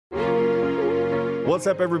What's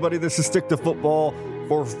up, everybody? This is Stick to Football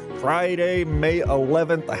for Friday, May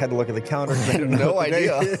 11th. I had to look at the calendar. I had no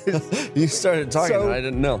idea. You started talking and I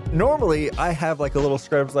didn't know. Normally, I have like a little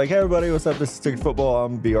script like, hey, everybody, what's up? This is Stick to Football.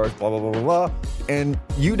 I'm BR, blah, blah, blah, blah, blah. And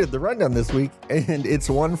you did the rundown this week, and it's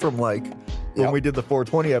one from like when we did the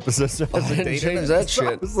 420 episode. So I didn't change that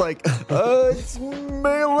shit. It's like, it's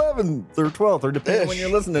May 11th or 12th, or depending on when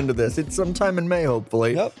you're listening to this. It's sometime in May,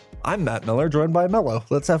 hopefully. Yep. I'm Matt Miller, joined by Mello.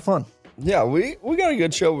 Let's have fun. Yeah, we got a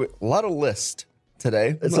good show. A lot of list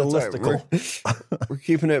today. It's a listicle. We're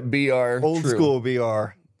keeping it BR. Old true. school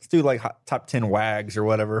BR. Let's do like top 10 wags or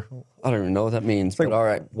whatever. I don't even know what that means, Like but all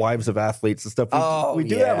right. wives of athletes and stuff. We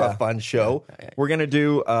do yeah. have a fun show. Yeah. We're gonna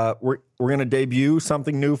do. We're gonna debut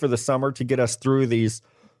something new for the summer to get us through these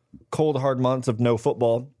cold, hard months of no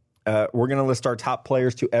football. We're gonna list our top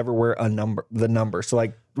players to ever wear the number. So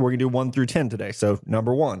like we're gonna do 1 through 10 today. So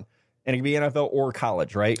number 1, and it can be NFL or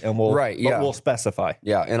college, right? And we'll specify.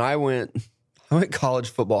 Yeah, and I went college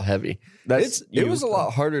football heavy. It was a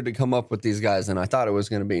lot harder to come up with these guys than I thought it was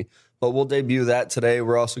going to be. But we'll debut that today.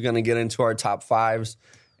 We're also going to get into our top 5s.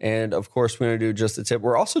 And, of course, we're going to do just a tip.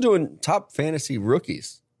 We're also doing top fantasy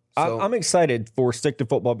rookies. So, I'm excited for Stick to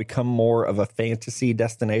Football become more of a fantasy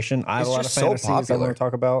destination. I have a lot of fantasies I want to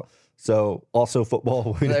talk about. So also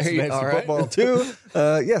football. Fantasy football too.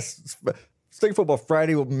 Yes. Stick Football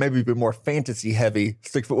Friday will maybe be more fantasy heavy.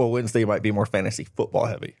 Stick Football Wednesday might be more fantasy football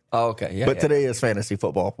heavy. Oh, okay. Yeah. But today is fantasy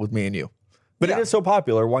football with me and you. But Yeah. it is so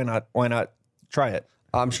popular. Why not try it?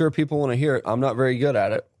 I'm sure people want to hear it. I'm not very good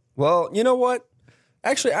at it. Well, you know what?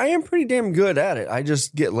 Actually, I am pretty damn good at it. I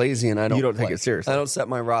just get lazy and I don't. You don't take play. it seriously. I don't set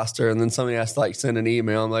my roster, and then somebody has to like send an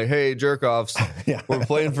email. I'm like, "Hey, jerk offs, we're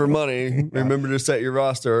playing for money. Remember to set your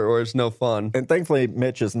roster, or it's no fun." And thankfully,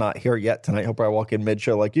 Mitch is not here yet tonight. He'll probably walk in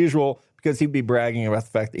mid-show like usual because he'd be bragging about the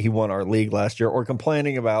fact that he won our league last year or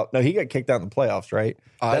complaining about, no, he got kicked out in the playoffs, right?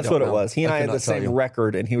 That's what it was. He and I had the same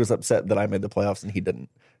record, and he was upset that I made the playoffs and he didn't.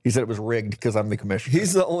 He said it was rigged because I'm the commissioner.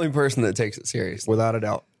 He's the only person that takes it seriously. Without a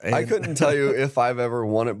doubt. And I couldn't tell you if I've ever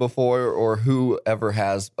won it before or who ever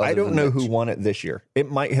has. I don't know who won it this year.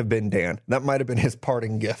 It might have been Dan. That might have been his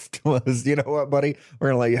parting gift. Was, you know what, buddy? We're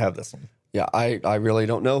going to let you have this one. Yeah, I really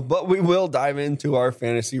don't know. But we will dive into our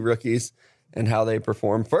fantasy rookies and how they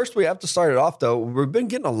perform. First, we have to start it off, though. We've been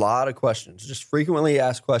getting a lot of questions, just frequently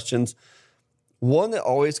asked questions. One that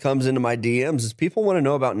always comes into my DMs is people want to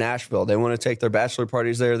know about Nashville. They want to take their bachelor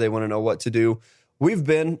parties there. They want to know what to do. We've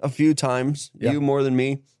been a few times, you more than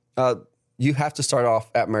me. You have to start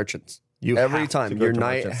off at Merchants. Every time. Your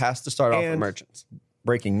night has to start off at Merchants.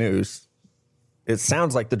 Breaking news. It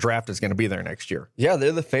sounds like the draft is going to be there next year. Yeah,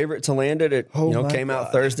 they're the favorite to land it. It came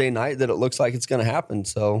out Thursday night that it looks like it's going to happen.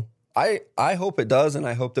 So I hope it does, and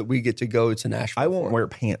I hope that we get to go to Nashville. I won't wear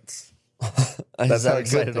pants. That's how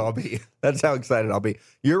excited I'll be. That's how excited I'll be.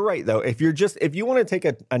 You're right, though. If you want to take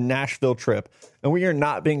a Nashville trip, and we are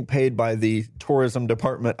not being paid by the tourism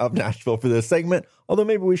department of Nashville for this segment, although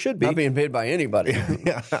maybe we should be. Not being paid by anybody.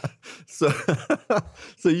 Yeah. So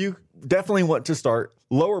you definitely want to start.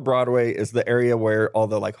 Lower Broadway is the area where all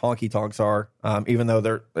the like honky tonks are. Even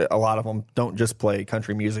though a lot of them don't just play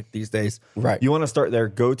country music these days. Right. You want to start there.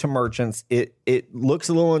 Go to Merchants. It looks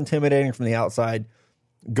a little intimidating from the outside.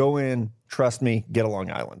 Go in, trust me, get a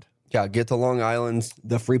Long Island. Yeah, get the Long Island's.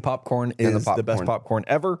 The free popcorn is the best popcorn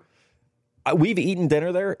ever. We've eaten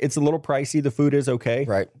dinner there. It's a little pricey. The food is okay.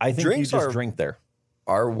 Right. I think you just drink there.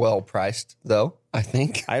 Are well priced, though, I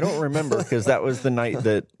think. I don't remember because that was the night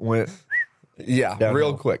that went. Yeah, downhill.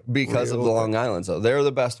 real quick because of the Long Island's, though. They're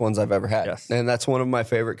the best ones I've ever had. Yes. And that's one of my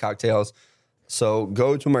favorite cocktails. So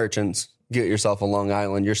go to Merchants. Get yourself a Long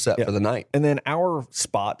Island. You're set for the night. And then our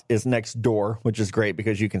spot is next door, which is great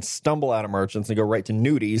because you can stumble out of Merchants and go right to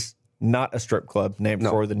Nudies, not a strip club named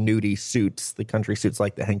for the nudie suits, the country suits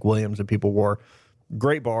like the Hank Williams that people wore.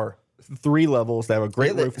 Great bar, 3 levels. They have a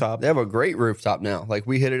great rooftop. They have a great rooftop now. Like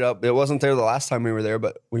we hit it up. It wasn't there the last time we were there,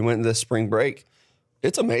 but we went this spring break.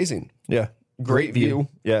 It's amazing. Yeah. Great view.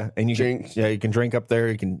 Yeah. And you can drink up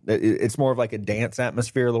there. It's more of like a dance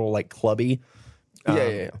atmosphere, a little like clubby.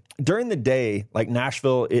 Yeah. During the day, like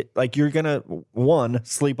Nashville, you're gonna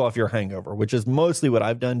sleep off your hangover, which is mostly what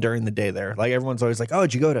I've done during the day there. Like everyone's always like, "Oh,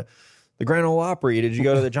 did you go to the Grand Ole Opry? Did you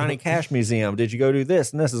go to the Johnny Cash Museum? Did you go do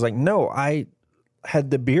this and this?" Is like, no, I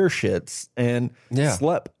had the beer shits and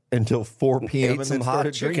slept until 4 p.m. and then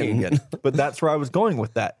started drinking again. But that's where I was going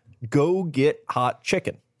with that. Go get hot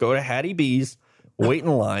chicken. Go to Hattie B's, wait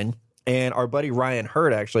in line, and our buddy Ryan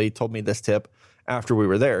Hurd actually told me this tip after we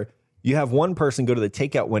were there. You have one person go to the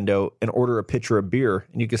takeout window and order a pitcher of beer,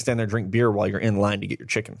 and you can stand there and drink beer while you're in line to get your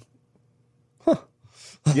chicken.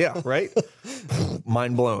 Yeah, right.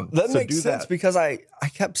 Mind blown. That So makes do sense that. because I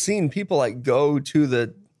kept seeing people like go to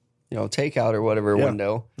the takeout or whatever Yeah,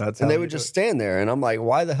 window, that's and how they you would do just it. stand there, and I'm like,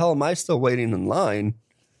 why the hell am I still waiting in line?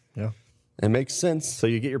 Yeah. It makes sense. So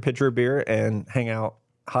you get your pitcher of beer and hang out.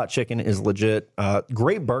 Hot chicken is legit.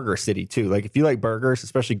 Great burger city too. Like if you like burgers,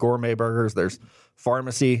 especially gourmet burgers, there's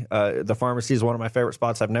Pharmacy. The Pharmacy is one of my favorite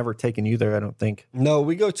spots. I've never taken you there, I don't think. No,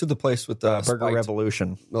 we go to the place with the Burger spiked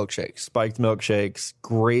Revolution. milkshakes. Spiked milkshakes,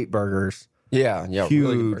 great burgers, Yeah, huge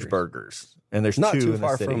really good burgers. burgers. And there's Not two too in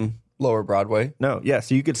far the city. from Lower Broadway. No, yeah.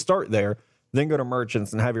 So you could start there, then go to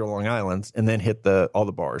Merchants and have your Long Islands, and then hit all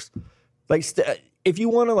the bars. Like if you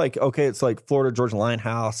want to, like, okay, it's like Florida Georgia Line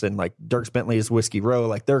House and like Dirks Bentley's Whiskey Row.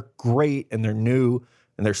 Like they're great and they're new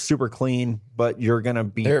and they're super clean, but you're gonna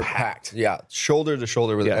be They're packed. packed. Yeah, shoulder to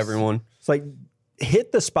shoulder with Yes. everyone. It's like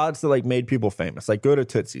hit the spots that like made people famous. Like go to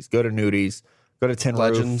Tootsie's, go to Nudies, go to Tin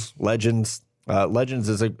Legends. Roof. Legends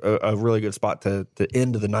is a really good spot to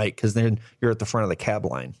end of the night because then you're at the front of the cab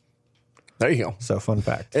line. There you go. So fun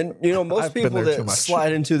fact. And most I've been people there too that much.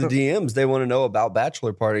 slide into the DMs, they want to know about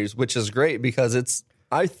bachelor parties, which is great because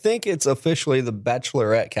I think it's officially the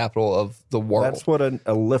bachelorette capital of the world. That's what a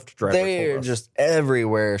Lyft driver They're told us. just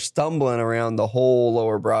everywhere, stumbling around the whole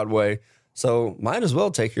Lower Broadway. So might as well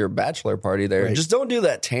take your bachelor party there. Right. Just don't do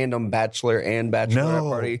that tandem bachelor and bachelorette No.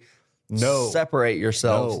 party. No. Separate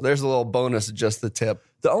yourselves. No. There's a little bonus, just the tip.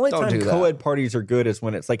 The only Don't time do that. co-ed parties are good is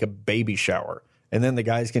when it's like a baby shower and then the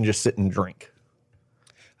guys can just sit and drink.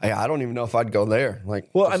 I don't even know if I'd go there. Like,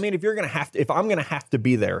 Well, I mean, if I'm gonna have to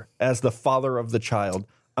be there as the father of the child,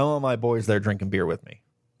 I want my boys there drinking beer with me.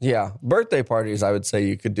 yeah, birthday parties, I would say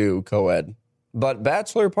you could do co-ed. But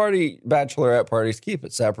bachelorette parties, keep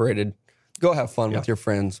it separated. Go have fun with your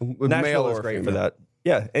friends. With male Nashville or is great for female. that.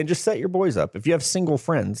 Yeah, and just set your boys up. If you have single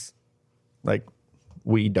friends, like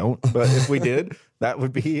we don't, but if we did, that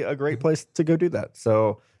would be a great place to go do that.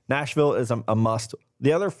 So Nashville is a must.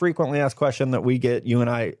 The other frequently asked question that we get, you and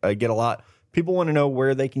I get a lot, people want to know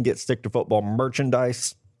where they can get Stick to Football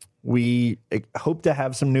merchandise. We hope to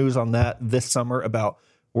have some news on that this summer about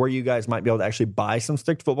where you guys might be able to actually buy some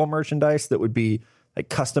Stick to Football merchandise that would be like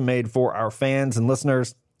custom made for our fans and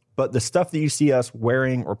listeners. But the stuff that you see us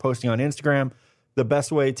wearing or posting on Instagram, the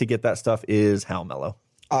best way to get that stuff is how, Mello?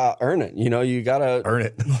 Earn it. You gotta Earn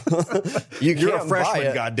it. You You're can't a buy freshman,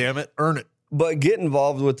 it. goddammit. Earn it. But get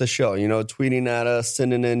involved with the show, tweeting at us,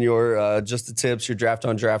 sending in your just the tips, your draft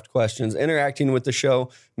on draft questions, interacting with the show,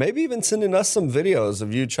 maybe even sending us some videos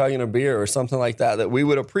of you chugging a beer or something like that we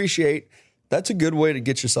would appreciate. That's a good way to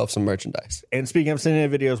get yourself some merchandise. And speaking of sending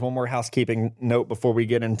in videos, one more housekeeping note before we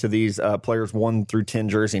get into these players 1 through 10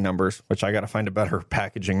 jersey numbers, which I got to find a better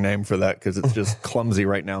packaging name for that because it's just clumsy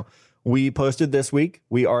right now. We posted this week.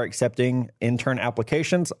 We are accepting intern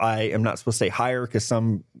applications. I am not supposed to say hire because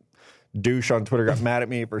some douche on Twitter got mad at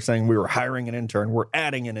me for saying we were hiring an intern. We're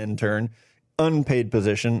adding an intern, unpaid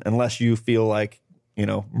position, unless you feel like,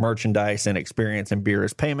 merchandise and experience and beer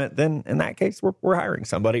is payment, then in that case, we're hiring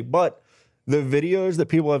somebody. But the videos that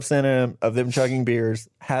people have sent in of them chugging beers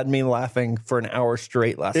had me laughing for an hour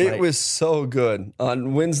straight last night. It was so good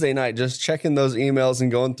on Wednesday night, just checking those emails and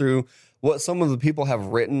going through what some of the people have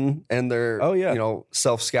written and their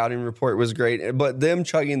self-scouting report was great. But them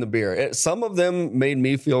chugging the beer, some of them made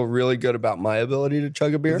me feel really good about my ability to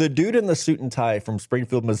chug a beer. The dude in the suit and tie from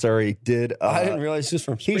Springfield, Missouri did. I didn't realize he was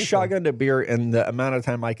from He Springfield. shotgunned a beer in the amount of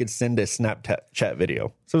time I could send a Snapchat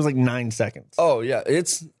video. So it was like 9 seconds. Oh, yeah.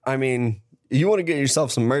 You want to get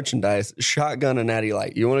yourself some merchandise, shotgun a Natty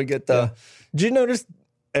Light. You want to get the... Did you notice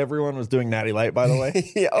everyone was doing Natty Light, by the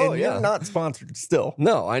way? Yeah. Oh, And yeah. You're not sponsored still.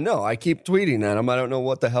 No, I know. I keep tweeting at them. I don't know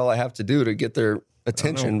what the hell I have to do to get their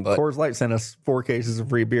attention, but Coors Light sent us 4 cases of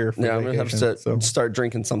free beer. For yeah, I'm going to have to start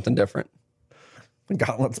drinking something different. The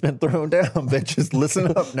gauntlet's been thrown down, bitches. Listen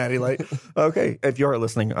up, Natty Light. Okay, if you are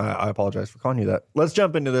listening, I apologize for calling you that. Let's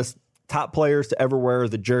jump into this. Top players to ever wear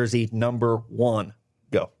the jersey number 1.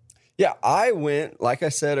 Go. Yeah, I went, like I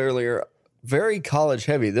said earlier, very college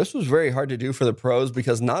heavy. This was very hard to do for the pros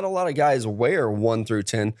because not a lot of guys wear 1 through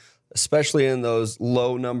 10, especially in those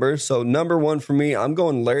low numbers. So number 1 for me, I'm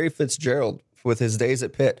going Larry Fitzgerald with his days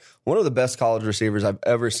at Pitt. One of the best college receivers I've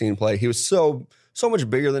ever seen play. He was so much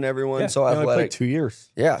bigger than everyone, so he only played athletic. 2 years.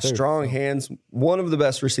 Yeah, Too, strong hands. One of the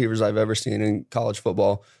best receivers I've ever seen in college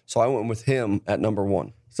football. So I went with him at number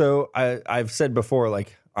 1. So I've said before,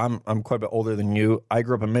 like I'm quite a bit older than you. I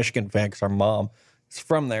grew up a Michigan fan because our mom is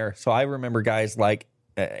from there. So I remember guys like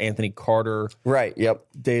Anthony Carter, Right, yep.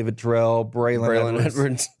 David Terrell, Braylon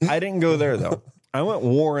Edwards. I didn't go there though. I went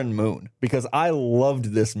Warren Moon because I loved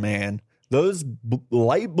this man. Those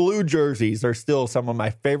light blue jerseys are still some of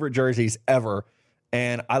my favorite jerseys ever.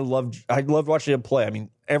 And I loved watching him play. I mean,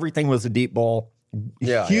 everything was a deep ball.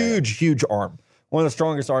 Yeah, Huge arm. One of the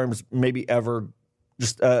strongest arms maybe ever.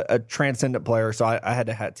 Just a transcendent player. So I had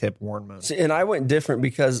to hat tip Warren Moon. See, and I went different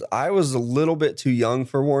because I was a little bit too young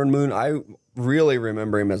for Warren Moon. I really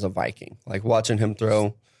remember him as a Viking, like watching him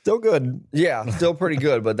throw. Still good. Yeah, still pretty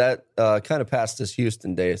good, but that kind of passed his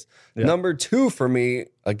Houston days. Yeah. Number 2 for me,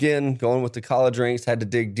 again, going with the college ranks, had to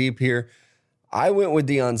dig deep here. I went with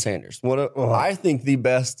Deion Sanders. I think the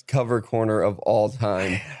best cover corner of all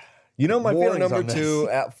time. You know my feelings number on this. 2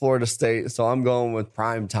 at Florida State, so I'm going with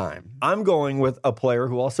prime time. I'm going with a player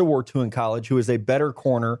who also wore 2 in college, who is a better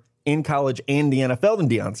corner in college and the NFL than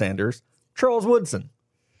Deion Sanders, Charles Woodson.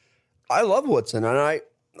 I love Woodson, and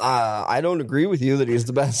I don't agree with you that he's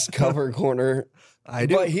the best cover corner. I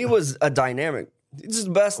do. But he was a dynamic. He's the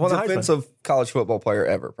best defensive college football player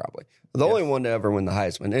ever, probably. The only one to ever win the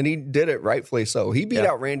Heisman, and he did it rightfully so. He beat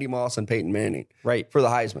out Randy Moss and Peyton Manning for the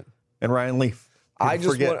Heisman. And Ryan Leaf. I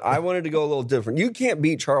wanted to go a little different. You can't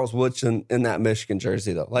beat Charles Woodson in that Michigan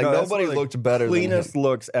jersey, though. Like, nobody looked better than him. Cleanest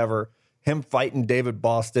looks ever. Him fighting David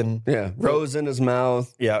Boston. Yeah, rose in his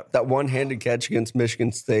mouth. Yeah. That one-handed catch against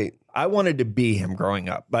Michigan State. I wanted to be him growing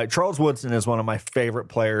up. But Charles Woodson is one of my favorite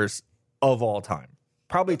players of all time.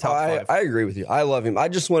 Probably top 5. I agree with you. I love him. I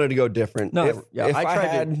just wanted to go different. No, if I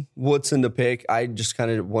had Woodson to pick, I just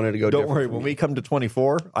kind of wanted to go different. Don't worry. When we come to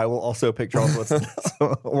 24, I will also pick Charles Woodson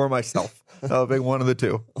or myself. I'll pick one of the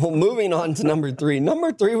 2. Well, moving on to number 3.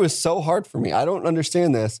 Number 3 was so hard for me. I don't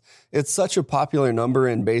understand this. It's such a popular number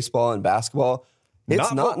in baseball and basketball.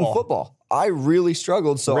 It's not in football. I really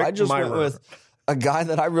struggled, so I just went with a guy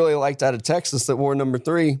that I really liked out of Texas that wore number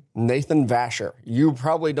 3, Nathan Vasher. You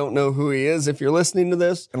probably don't know who he is if you're listening to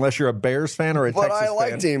this. Unless you're a Bears fan or a Texas fan. But I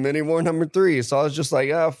liked him, and he wore number 3. So I was just like,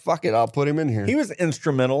 fuck it, I'll put him in here. He was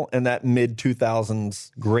instrumental in that mid-2000s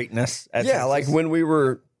greatness. Like when we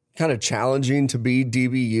were kind of challenging to be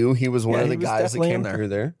DBU, he was one of the guys that came through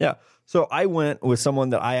there. Yeah. So I went with someone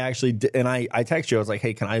that I actually did, and I texted you. I was like,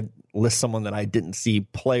 hey, can I list someone that I didn't see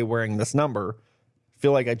play wearing this number?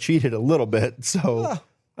 Feel like I cheated a little bit, so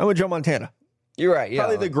I went Joe Montana. You're right. Yeah,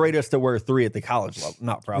 probably the greatest to wear 3 at the college level.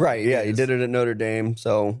 Not probably. Right. Yeah, he did it at Notre Dame.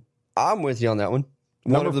 So I'm with you on that one.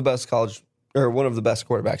 One of the best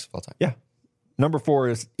quarterbacks of all time. Yeah. Number 4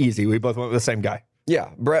 is easy. We both went with the same guy. Yeah,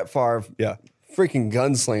 Brett Favre. Yeah. Freaking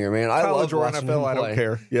gunslinger, man. I college love or NFL. I don't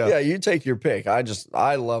care. Yeah. Yeah. You take your pick.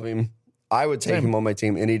 I love him. I would take him on my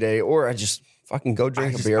team any day, or I just fucking go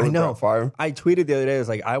drink a beer with Brett Favre. I tweeted the other day, I was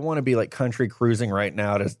like, I want to be like country cruising right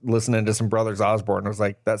now to listening to some Brothers Osborne. I was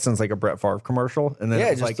like, that sounds like a Brett Favre commercial. And then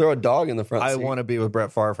just like, throw a dog in the front seat. I want to be with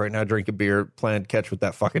Brett Favre right now, drink a beer, playing catch with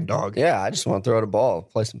that fucking dog. Yeah, I just want to throw it a ball,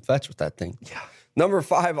 play some fetch with that thing. Yeah. Number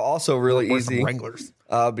 5, also really easy. Wranglers.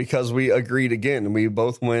 Because we agreed again. We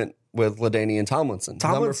both went with LaDainian Tomlinson.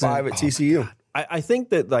 Number 5 at TCU. I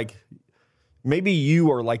think that like maybe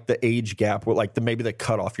you are like the age gap with like maybe the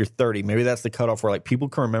cutoff. You're 30. Maybe that's the cutoff where like people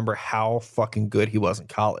can remember how fucking good he was in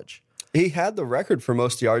college. He had the record for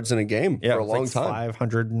most yards in a game for a long time.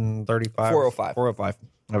 535. 405. 405.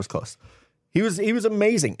 That was close. He was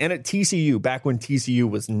amazing. And at TCU, back when TCU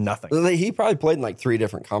was nothing. He probably played in like 3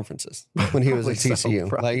 different conferences when he was at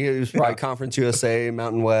TCU. Like he was probably Conference USA,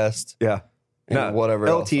 Mountain West. Yeah. And whatever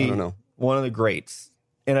else. I don't know. One of the greats.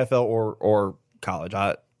 NFL or college.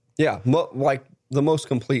 Like the most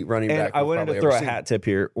complete running back. And I wanted to throw a hat tip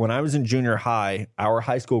here. When I was in junior high, our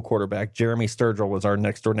high school quarterback, Jeremy Sturgill, was our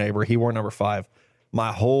next door neighbor. He wore number 5.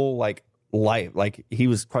 My whole like life, like he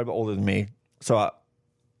was probably older than me. So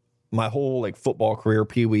my whole like football career,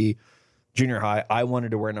 Pee-wee, junior high, I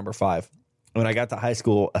wanted to wear number 5. When I got to high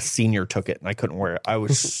school, a senior took it and I couldn't wear it. I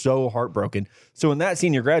was so heartbroken. So when that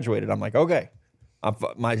senior graduated, I'm like, okay,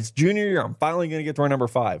 my junior year, I'm finally going to get to wear number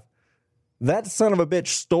 5. That son of a bitch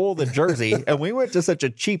stole the jersey, and we went to such a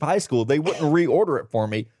cheap high school, they wouldn't reorder it for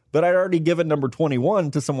me. But I'd already given number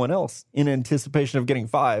 21 to someone else in anticipation of getting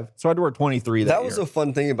 5. So I had to wear 23 that year. That was a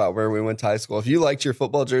fun thing about where we went to high school. If you liked your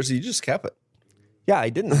football jersey, you just kept it. Yeah, I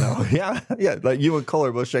didn't know. Yeah. Like you and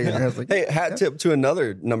Color both shaking your hands like, hey, hat tip to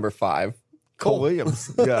another number 5. Cole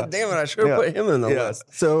Williams. Yeah. Damn it, I should have put him in the list.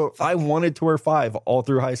 So I wanted to wear 5 all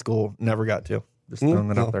through high school. Never got to. Just throwing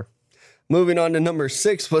that out there. Moving on to number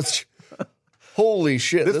 6, which... Holy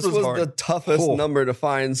shit, this was the toughest number to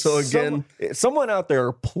find. So again... Someone out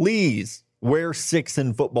there, please wear 6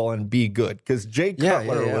 in football and be good. Because Jay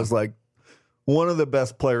Cutler was like one of the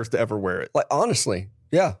best players to ever wear it. Like honestly,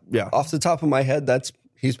 yeah. Off the top of my head,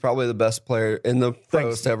 he's probably the best player in the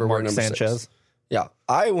pros to ever wear number Sanchez. 6. Yeah.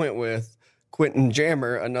 I went with Quentin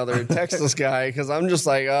Jammer, another Texas guy, because I'm just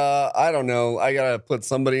like, I don't know. I got to put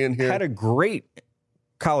somebody in here. Had a great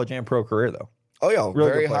college and pro career, though. Oh, yeah.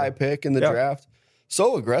 Really Very good player. high pick in the Yeah. draft.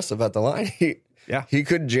 So aggressive at the line. Yeah. He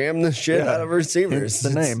could jam the shit out of receivers.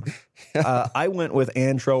 Hence the name. I went with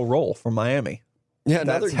Antrell Roll from Miami. Yeah,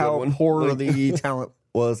 another That's good how one. poor Like- the talent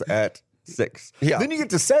was at 6. Yeah. Then you get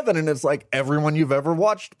to 7, and it's like everyone you've ever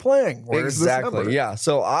watched playing. Where's this number? Exactly. Yeah.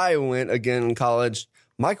 So I went again in college.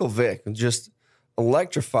 Michael Vick just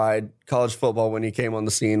electrified college football when he came on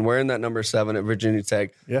the scene, wearing that number 7 at Virginia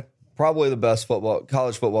Tech. Yeah. Probably the best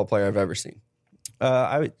college football player I've ever seen.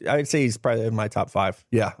 I would say he's probably in my top 5.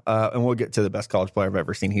 Yeah. And we'll get to the best college player I've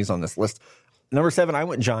ever seen. He's on this list. Number 7, I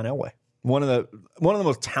went John Elway. One of the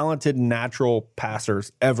most talented natural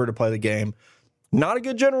passers ever to play the game. Not a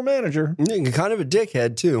good general manager. Kind of a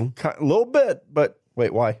dickhead, too. A little bit, but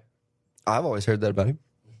wait, why? I've always heard that about him.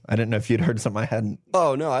 I didn't know if you'd heard something I hadn't.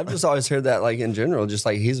 Oh, no. I've just always heard that, like, in general, just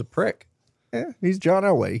like he's a prick. Yeah, he's John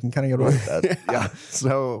Elway. You can kind of get away with that. Yeah.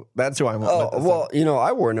 So that's who I went with. Oh, well, you know,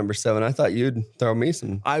 I wore number 7. I thought you'd throw me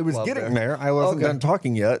some. I was love getting there. I wasn't Okay. done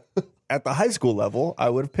talking yet. At the high school level, I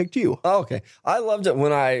would have picked you. Oh, okay. I loved it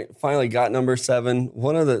when I finally got number 7.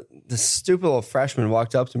 One of the stupid little freshmen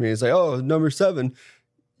walked up to me and was like, "Oh, number 7,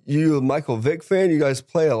 you a Michael Vick fan? You guys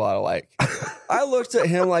play a lot alike." I looked at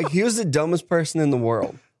him like he was the dumbest person in the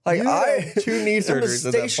world. Like You I had 2 knee am a surgeries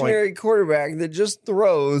at that point. stationary quarterback that just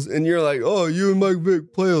throws, and you're like, "Oh, you and Mike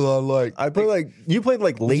Vick play a lot alike." I played like you played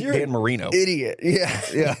like late You're Dan Marino. Idiot. Yeah.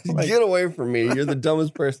 Yeah. Like- Get away from me. You're the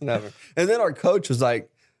dumbest person ever. And then our coach was like,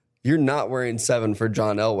 "You're not wearing 7 for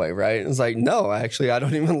John Elway, right?" It's like, "No, actually, I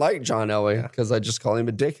don't even like John Elway because I just call him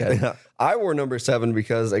a dickhead." Yeah. I wore number 7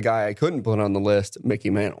 because a guy I couldn't put on the list, Mickey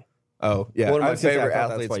Mantle. Oh yeah, One of I my was gonna say, I favorite thought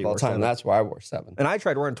that's athletes why of you all wore time. 7. That's why I wore 7. And I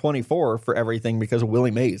tried wearing 24 for everything because of Willie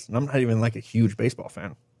Mays, and I'm not even like a huge baseball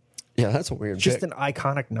fan. Yeah, that's a weird Just pick. an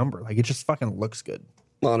iconic number. Like it just fucking looks good.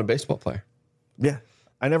 Not a baseball player. Yeah,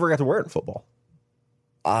 I never got to wear it in football.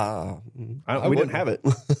 We didn't have it.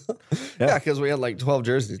 Yeah, because we had like 12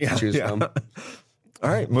 jerseys to choose from. All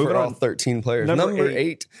right, For moving all on. 13 players. Number Number 8.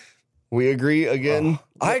 8, we agree again.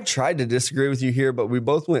 I tried to disagree with you here, but we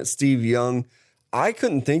both went Steve Young. I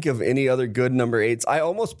couldn't think of any other good number 8s. I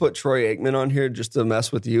almost put Troy Aikman on here just to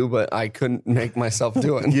mess with you, but I couldn't make myself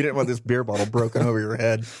do it. You didn't want this beer bottle broken over your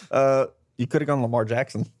head. You could have gone Lamar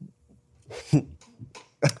Jackson.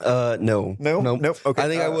 No. Nope. Okay. I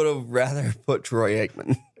think I would have rather put Troy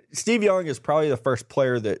Aikman. Steve Young is probably the first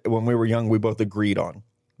player that when we were young, we both agreed on.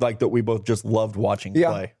 Like that we both just loved watching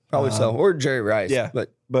play. Probably so. Or Jerry Rice. Yeah.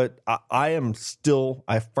 But I am still,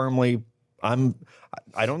 I don't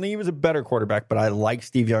think he was a better quarterback, but I like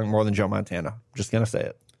Steve Young more than Joe Montana. I'm just going to say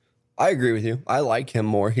it. I agree with you. I like him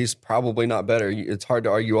more. He's probably not better. It's hard to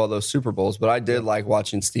argue all those Super Bowls, but I did like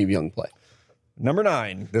watching Steve Young play. Number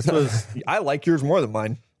 9. This was, I like yours more than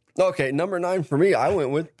mine. Okay, number 9 for me, I went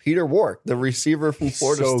with Peter Wark, the receiver from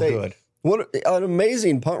Florida so State. good. What an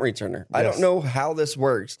amazing punt returner. I Yes. don't know how this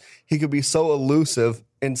works. He could be so elusive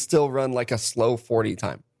and still run like a slow 40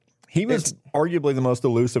 time. He was arguably the most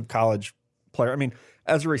elusive college player. I mean,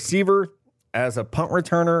 as a receiver, as a punt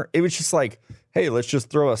returner, it was just like, hey, let's just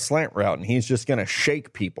throw a slant route and he's just going to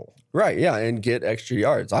shake people. Right, yeah, and get extra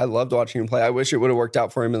yards. I loved watching him play. I wish it would have worked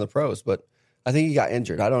out for him in the pros, but I think he got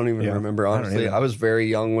injured. I don't even remember, I don't honestly. either. I was very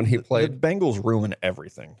young when he The played. Bengals ruin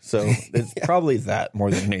everything. So it's probably that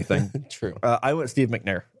more than anything. True. I went Steve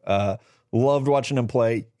McNair. Loved watching him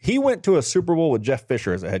play. He went to a Super Bowl with Jeff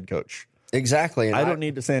Fisher as a head coach. Exactly. And I don't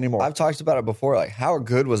need to say anymore. I've talked about it before. Like, how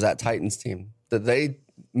good was that Titans team that they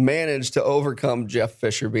managed to overcome Jeff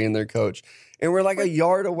Fisher being their coach? And we're like a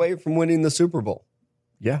yard away from winning the Super Bowl.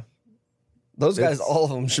 Yeah. Those guys, all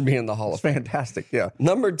of them should be in the Hall of It's Fame. fantastic. Yeah.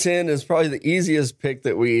 Number 10 is probably the easiest pick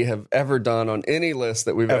that we have ever done on any list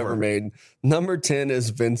that we've ever made. Number 10 is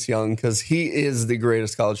Vince Young because he is the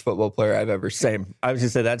greatest college football player I've ever seen. Same. I was going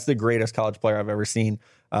to say that's the greatest college player I've ever seen.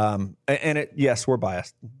 Yes, we're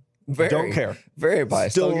biased. Don't care. Very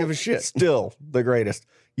biased. Don't give a shit. Still the greatest.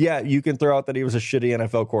 Yeah, you can throw out that he was a shitty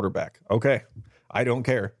NFL quarterback. Okay. I don't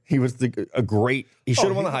care. He was a great. He should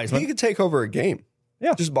have won the Heisman. He could take over a game.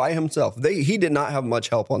 Yeah. Just by himself. He did not have much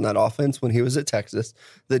help on that offense when he was at Texas.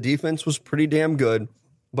 The defense was pretty damn good,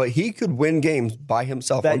 but he could win games by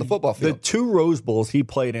himself on the football The field. 2 Rose Bowls he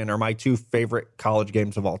played in are my 2 favorite college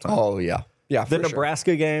games of all time. Oh, yeah. Yeah, the for sure.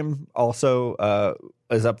 Nebraska game also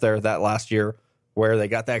is up there that last year where they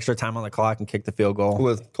got the extra time on the clock and kicked the field goal.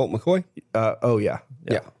 With Colt McCoy?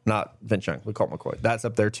 Yeah. Not Vince Young, with Colt McCoy. That's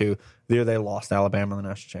up there too. The year they lost Alabama in the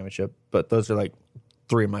national championship. But those are like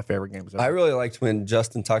 3 of my favorite games ever. I really liked when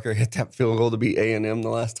Justin Tucker hit that field goal to beat A&M the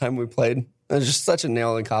last time we played. It was just such a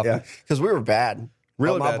nail in the coffin because we were bad.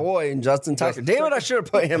 Really But my bad. boy and Justin Tucker. Damn it, I should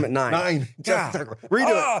have put him at 9. 9. God.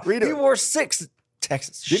 Redo it. He wore 6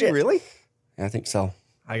 Texas. Did Shit. he really? I think so.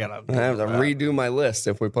 I have to redo my list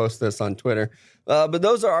if we post this on Twitter. But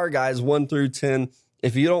those are our guys, 1 through 10.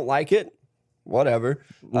 If you don't like it, whatever.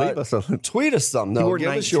 Leave us a tweet us some, though. You were Give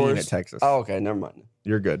 19 us yours. at Texas. Oh, okay. Never mind.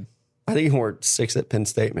 You're good. I think you were 6 at Penn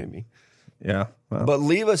State, maybe. Yeah. Well. But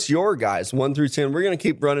leave us your guys, 1 through 10. We're going to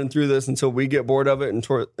keep running through this until we get bored of it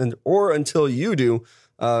or until you do.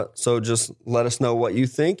 So just let us know what you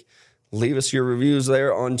think. Leave us your reviews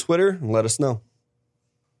there on Twitter and let us know.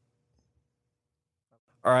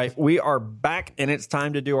 All right, we are back, and it's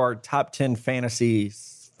time to do our top 10 fantasy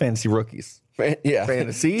rookies. Yeah,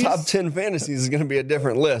 fantasies. Top 10 fantasies is going to be a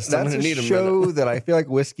different list. That's a show that I feel like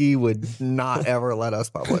Whiskey would not ever let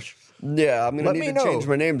us publish. Yeah, I'm going to need to change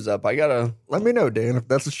my names up. I gotta let me know, Dan, if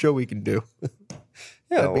that's a show we can do.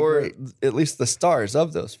 Yeah, or great. At least the stars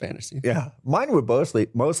of those fantasies. Yeah, mine would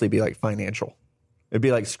mostly be like financial. It'd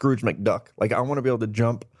be like Scrooge McDuck. Like I want to be able to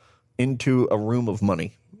jump into a room of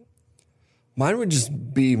money. Mine would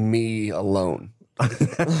just be me alone.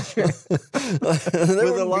 With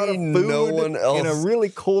a lot of food, no one else in a really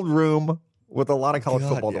cold room with a lot of college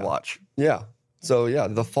football to watch. Yeah. So yeah,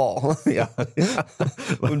 the fall. Yeah.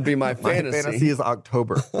 Would be my fantasy. My fantasy is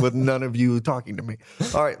October with none of you talking to me.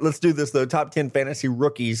 All right, let's do this though. Top 10 fantasy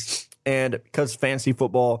rookies. And because fantasy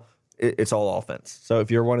football, it's all offense. So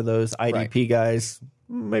if you're one of those IDP guys,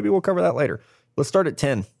 maybe we'll cover that later. Let's start at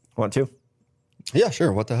 10. Want to? Yeah,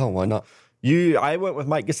 sure. What the hell? Why not? I went with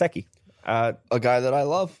Mike Gesicki. A guy that I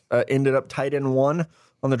love. Ended up tight end 1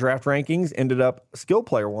 on the draft rankings. Ended up skill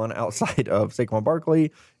player 1 outside of Saquon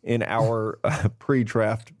Barkley in our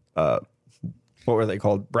pre-draft, what were they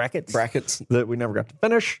called? Brackets that we never got to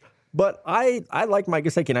finish. But I like Mike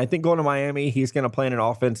Gesicki, and I think going to Miami, he's going to play in an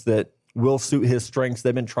offense that will suit his strengths.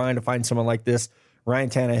 They've been trying to find someone like this. Ryan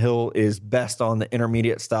Tannehill is best on the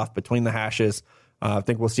intermediate stuff between the hashes. I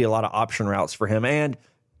think we'll see a lot of option routes for him. And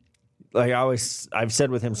like I've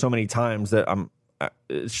said with him so many times that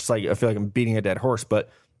it's just like I feel like I'm beating a dead horse, but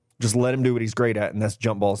just let him do what he's great at, and that's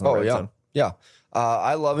jump balls in the red zone. Yeah.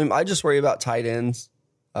 I love him. I just worry about tight ends.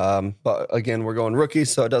 But again, we're going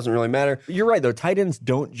rookies, so it doesn't really matter. You're right, though. Tight ends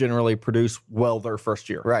don't generally produce well their first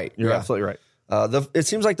year. Right. You're absolutely right. It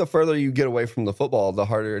seems like the further you get away from the football, the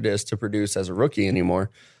harder it is to produce as a rookie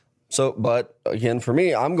anymore. So, but again, for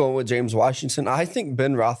me, I'm going with James Washington. I think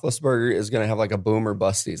Ben Roethlisberger is going to have like a boom or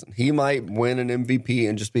bust season. He might win an MVP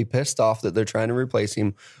and just be pissed off that they're trying to replace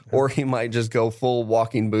him, or he might just go full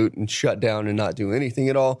walking boot and shut down and not do anything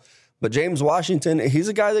at all. But James Washington, he's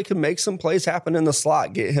a guy that can make some plays happen in the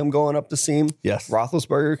slot, get him going up the seam. Yes.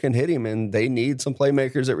 Roethlisberger can hit him, and they need some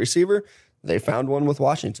playmakers at receiver. They found one with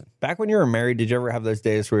Washington. Back when you were married, did you ever have those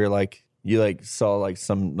days where you're like, you like saw like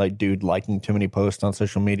some like dude liking too many posts on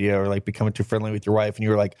social media or like becoming too friendly with your wife, and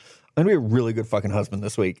you were like, I'm gonna be a really good fucking husband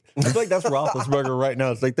this week. I feel like that's Roethlisberger right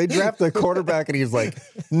now. It's like they draft the quarterback and he's like,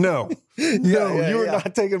 no, you are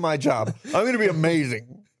not taking my job. I'm gonna be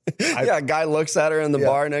amazing. A guy looks at her in the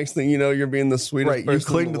bar. Next thing you know, you're being the sweetest person. You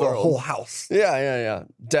cling in to the the world. whole house. Yeah.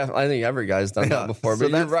 Definitely. I think every guy's done that before.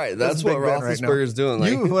 But you're right. That's what Roethlisberger's doing.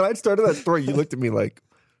 Like, when I started that story, you looked at me like,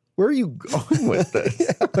 where are you going with this?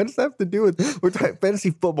 What does that have to do with we're talking fantasy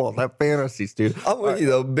football, not fantasies, dude? I'm with you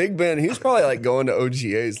though. Big Ben, he's probably like going to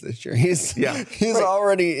OGAs this year. He's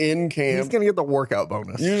already in camp. He's gonna get the workout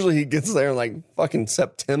bonus. Usually he gets there in like fucking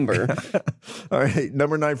September. All right,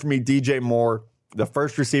 number 9 for me, DJ Moore, the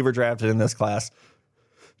first receiver drafted in this class.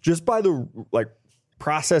 Just by the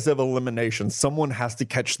process of elimination, someone has to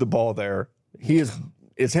catch the ball there.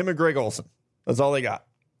 It's him and Greg Olsen. That's all they got.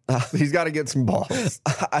 He's got to get some balls.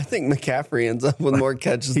 I think McCaffrey ends up with more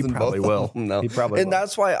catches than both of them. No. He probably will.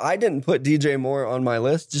 That's why I didn't put DJ Moore on my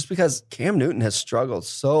list, just because Cam Newton has struggled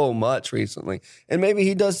so much recently. And maybe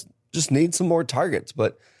he does just need some more targets,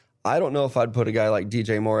 but I don't know if I'd put a guy like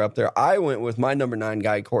DJ Moore up there. I went with my number 9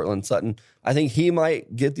 guy, Cortland Sutton. I think he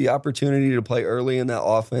might get the opportunity to play early in that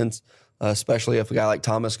offense, especially if a guy like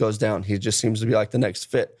Thomas goes down. He just seems to be like the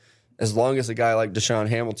next fit, as long as a guy like Deshaun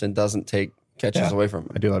Hamilton doesn't take catches away from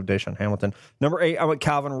him. I do love Deshaun Hamilton. Number 8, I went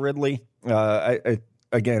Calvin Ridley.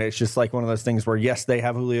 Again, it's just like one of those things where, yes, they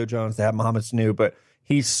have Julio Jones, they have Mohamed Sanu, but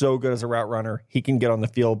he's so good as a route runner. He can get on the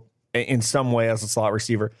field in some way as a slot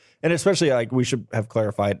receiver. And especially, like we should have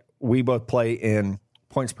clarified, we both play in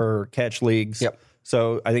points per catch leagues. Yep.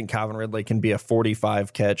 So I think Calvin Ridley can be a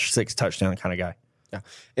 45 catch, 6 touchdown kind of guy. Yeah.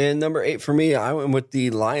 And number 8 for me, I went with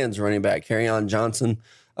the Lions running back, Kerryon Johnson.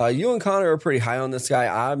 You and Connor are pretty high on this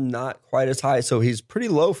guy. I'm not quite as high, so he's pretty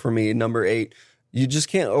low for me, number 8. You just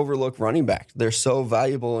can't overlook running back. They're so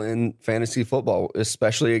valuable in fantasy football,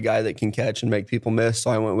 especially a guy that can catch and make people miss. So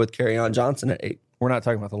I went with Kerryon Johnson at 8. We're not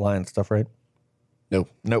talking about the Lions stuff, right?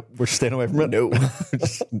 Nope. We're staying away from it. No.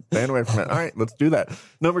 Just staying away from it. All right, let's do that.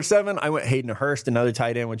 Number 7, I went Hayden Hurst, another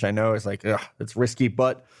tight end, which I know is like, it's risky,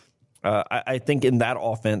 but I think in that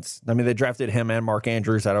offense, I mean, they drafted him and Mark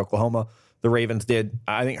Andrews at Oklahoma. The Ravens did.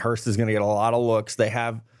 I think Hurst is going to get a lot of looks. They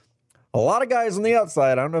have a lot of guys on the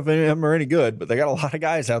outside. I don't know if any of them are any good, but they got a lot of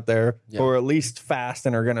guys out there who are at least fast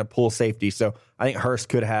and are going to pull safety. So I think Hurst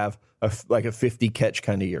could have a 50 catch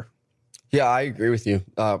kind of year. Yeah, I agree with you.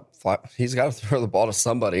 He's got to throw the ball to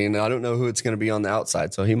somebody, and I don't know who it's going to be on the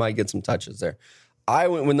outside, so he might get some touches there. I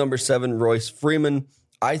went with number 7, Royce Freeman.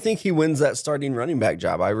 I think he wins that starting running back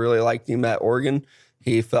job. I really liked him at Oregon.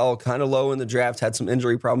 He fell kind of low in the draft, had some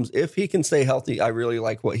injury problems. If he can stay healthy, I really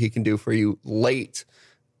like what he can do for you late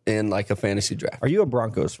in like a fantasy draft. Are you a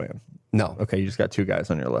Broncos fan? No. Okay, you just got 2 guys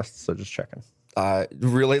on your list, so just checking. I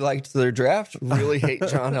really liked their draft. Really hate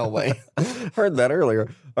John Elway. Heard that earlier.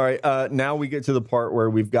 All right, now we get to the part where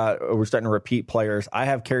we're starting to repeat players. I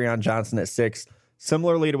have Kerryon Johnson at 6.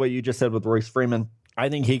 Similarly to what you just said with Royce Freeman, I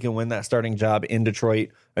think he can win that starting job in Detroit.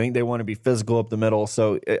 I think they want to be physical up the middle,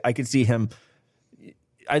 so I could see him.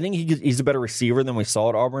 I think he's a better receiver than we saw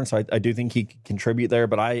at Auburn, so I do think he could contribute there,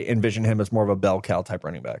 but I envision him as more of a bell cow type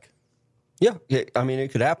running back. Yeah, I mean, it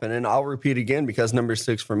could happen. And I'll repeat again because number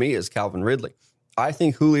 6 for me is Calvin Ridley. I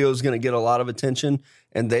think Julio's going to get a lot of attention,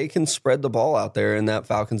 and they can spread the ball out there in that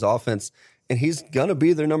Falcons offense. And he's going to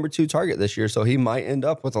be their number 2 target this year, so he might end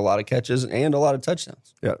up with a lot of catches and a lot of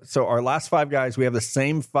touchdowns. Yeah, so our last 5 guys, we have the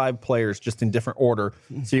same 5 players, just in different order.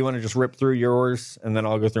 So you want to just rip through yours, and then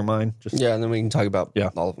I'll go through mine? Yeah, and then we can talk about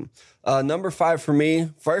all of them. Number 5 for me,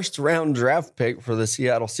 first-round draft pick for the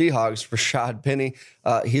Seattle Seahawks, Rashad Penny.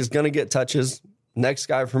 He's going to get touches. Next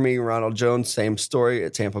guy for me, Ronald Jones, same story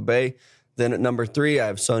at Tampa Bay. Then at number 3, I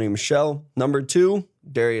have Sony Michel. Number 2,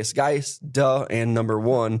 Darius Geis. And number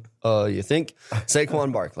 1, you think?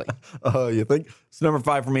 Saquon Barkley. You think? So number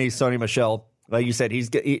 5 for me, Sony Michel. Like you said,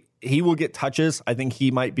 he will get touches. I think he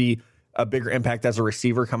might be a bigger impact as a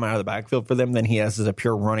receiver coming out of the backfield for them than he has as a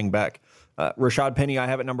pure running back. Rashad Penny, I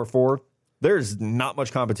have at number 4. There's not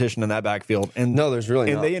much competition in that backfield. And no, there's really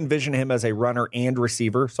not. And they envision him as a runner and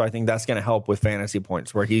receiver, so I think that's going to help with fantasy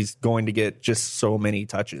points where he's going to get just so many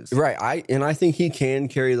touches. Right. I think he can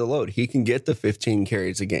carry the load. He can get the 15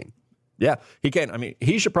 carries a game. Yeah, he can. I mean,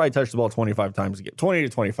 he should probably touch the ball 25 times a game, 20 to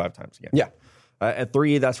 25 times a game. Yeah. At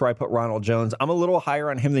 3, that's where I put Ronald Jones. I'm a little higher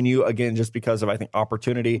on him than you, again, just because of, I think,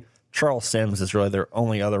 opportunity. Charles Sims is really their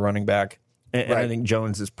only other running back. And I think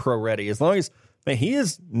Jones is pro-ready. As long as, man, he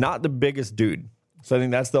is not the biggest dude. So I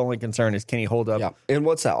think that's the only concern is can he hold up? Yeah. And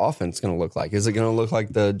what's that offense going to look like? Is it going to look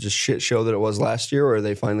like the just shit show that it was last year, or are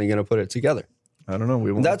they finally going to put it together? I don't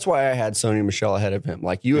know. That's why I had Sony Michel ahead of him.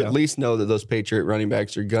 Like, you at least know that those Patriot running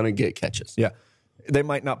backs are going to get catches. Yeah. They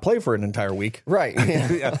might not play for an entire week. Right.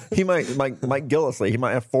 Yeah. He might, Mike Gillisley, he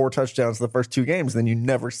might have 4 touchdowns the first 2 games, then you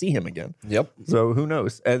never see him again. Yep. So who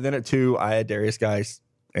knows? And then at 2, I had Darius Geis.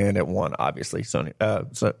 And at 1, obviously,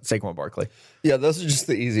 Saquon Barkley. Yeah, those are just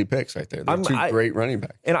the easy picks right there. They're 2 great running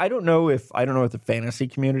backs. And I don't know what the fantasy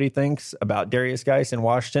community thinks about Darius Geis in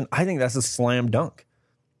Washington. I think that's a slam dunk.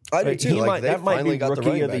 I do too. That might be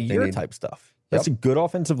rookie of the year type stuff. That's a good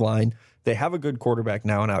offensive line. They have a good quarterback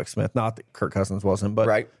now in Alex Smith. Not that Kirk Cousins wasn't, but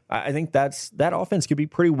I think that offense could be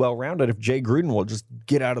pretty well rounded if Jay Gruden will just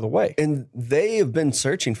get out of the way. And they have been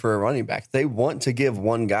searching for a running back. They want to give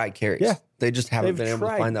one guy carries. Yeah. They just haven't been able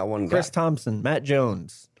to find that one guy. Chris Thompson, Matt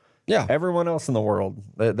Jones. Yeah. Everyone else in the world,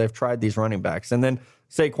 they've tried these running backs. And then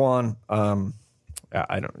Saquon,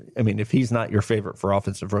 I mean, if he's not your favorite for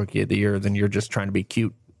offensive rookie of the year, then you're just trying to be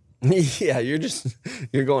cute. Yeah,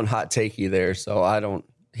 you're going hot takey there. So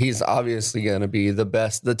he's obviously going to be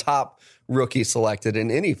the top rookie selected in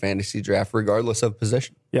any fantasy draft, regardless of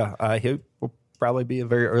position. Yeah, he will probably be a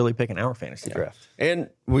very early pick in our fantasy draft. And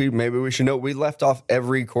maybe we should note we left off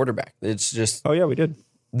every quarterback. It's just we did.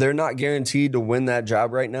 They're not guaranteed to win that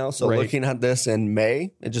job right now. So looking at this in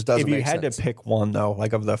May, it just doesn't make sense. If you had to pick one though,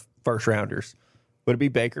 like of the first rounders, would it be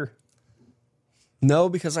Baker? No,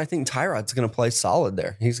 because I think Tyrod's going to play solid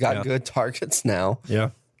there. He's got good targets now.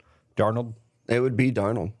 Yeah. Darnold. It would be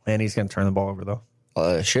Darnold. And he's going to turn the ball over, though.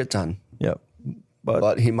 A shit ton. Yep.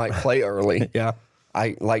 But he might play early. Yeah.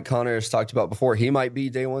 Like Connor has talked about before, he might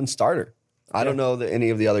be day 1 starter. I don't know that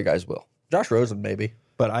any of the other guys will. Josh Rosen, maybe.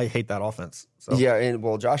 But I hate that offense. So. Yeah,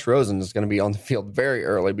 and Josh Rosen is going to be on the field very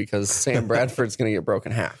early because Sam Bradford's going to get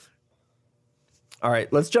broken half. All right,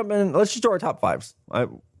 let's jump in. Let's just do our top 5s.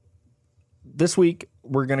 This week,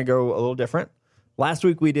 we're going to go a little different. Last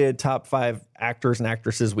week, we did top 5 actors and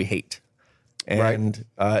actresses we hate. And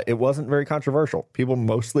it wasn't very controversial. People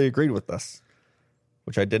mostly agreed with us.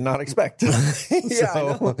 which I did not expect. Yeah, I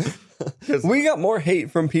know. We got more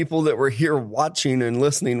hate from people that were here watching and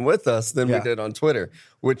listening with us than we did on Twitter,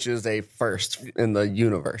 which is a first in the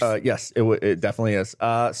universe. Yes, it definitely is.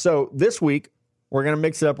 So this week, we're going to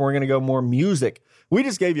mix it up and we're going to go more music. We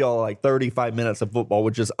just gave you all like 35 minutes of football,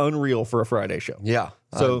 which is unreal for a Friday show. Yeah.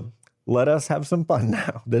 So let us have some fun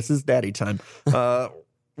now. This is daddy time. We're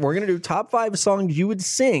going to do top 5 songs you would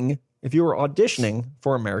sing if you were auditioning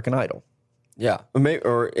for American Idol. Yeah.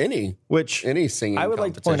 Or any singing I would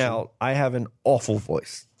like to point out, I have an awful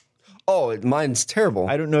voice. Oh, mine's terrible.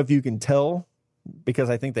 I don't know if you can tell because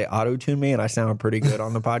I think they auto-tune me and I sound pretty good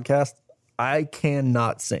on the podcast. I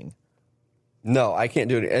cannot sing. No, I can't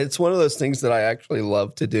do it. It's one of those things that I actually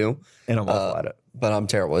love to do. And I'm awful at it. But I'm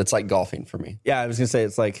terrible. It's like golfing for me. Yeah, I was going to say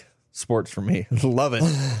it's like sports for me. Love it.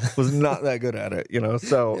 Was not that good at it, you know?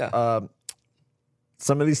 So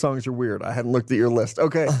some of these songs are weird. I hadn't looked at your list.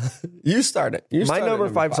 Okay. You start it. My number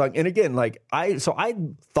 5 song. And again, like I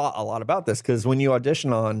thought a lot about this because when you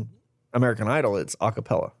audition on American Idol, it's a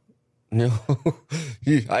cappella. No,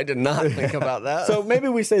 I did not think about that. So maybe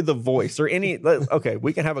we say The Voice or any. Okay,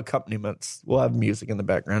 we can have accompaniments. We'll have music in the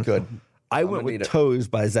background. Good. I went with Toes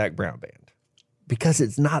by Zach Brown Band because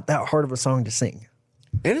it's not that hard of a song to sing.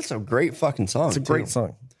 And it's a great fucking song. It's a great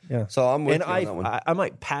song. Yeah. So I'm with you on that one. I'm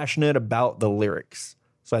like passionate about the lyrics,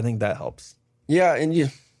 so I think that helps. Yeah, and you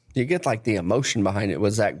get like the emotion behind it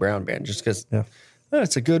with Zach Brown Band just because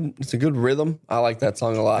it's a good rhythm. I like that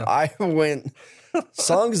song a lot. I went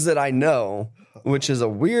songs that I know, which is a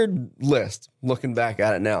weird list looking back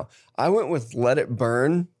at it now. I went with Let It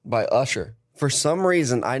Burn by Usher. For some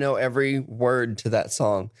reason, I know every word to that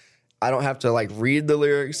song. I don't have to like read the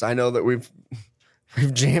lyrics. I know that we've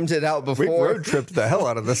jammed it out before. We road tripped the hell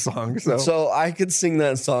out of this song. So I could sing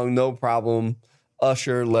that song, no problem.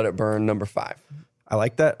 Usher, Let It Burn, number 5. I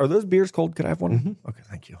like that. Are those beers cold? Could I have one? Mm-hmm. Okay,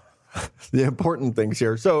 thank you. The important things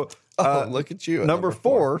here. So look at you. Number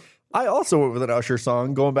 4. I also went with an Usher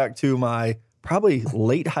song going back to my probably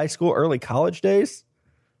late high school, early college days.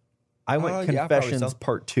 I went Confessions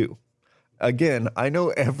Part 2. Again, I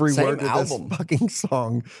know every word of this fucking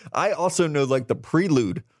song. I also know like the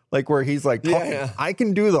prelude, like where he's like talking. Yeah. I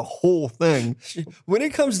can do the whole thing. When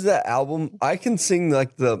it comes to that album, I can sing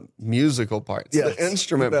like the musical parts, the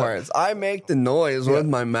instrument parts. I make the noise with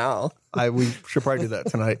my mouth. We should probably do that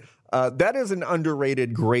tonight. That is an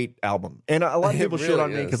underrated, great album, and a lot of people shit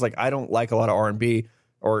on me because like I don't like a lot of R&B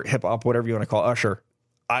or hip hop, whatever you want to call Usher.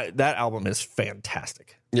 That album is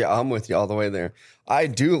fantastic. Yeah, I'm with you all the way there. I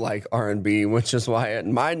do like R&B, which is why at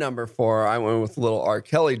my number 4 I went with Little R.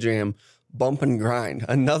 Kelly Jam, Bump and Grind.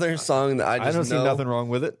 Another song that I don't see nothing wrong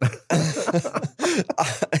with it,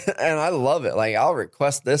 and I love it. Like I'll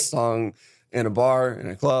request this song in a bar, in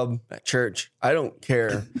a club, at church. I don't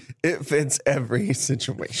care. It fits every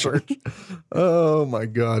situation. Oh my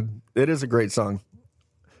God. It is a great song.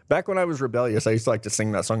 Back when I was rebellious, I used to like to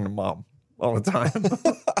sing that song to mom all the time.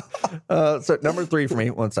 So number 3 for me.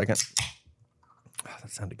 1 second. Oh,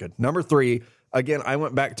 that sounded good. Number 3. Again, I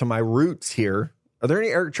went back to my roots here. Are there any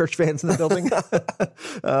Eric Church fans in the building?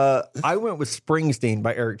 I went with Springsteen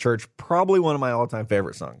by Eric Church. Probably one of my all-time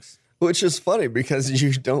favorite songs. Which is funny because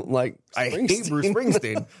you don't like Springsteen. I hate Bruce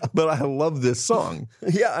Springsteen, but I love this song.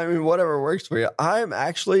 Yeah, I mean, whatever works for you. I'm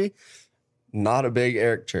actually not a big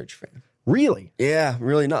Eric Church fan. Really? Yeah,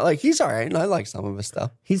 really not. Like, he's all right, and I like some of his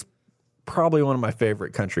stuff. He's probably one of my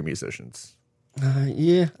favorite country musicians.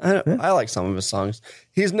 I like some of his songs.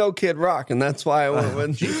 He's no Kid Rock, and that's why I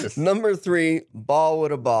went with number 3, Ball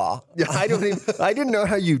with a Ball. Yeah, I didn't know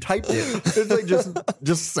how you typed it. It's like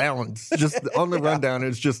just sounds. Just on the rundown,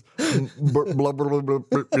 it's just blah, blah, blah, blah,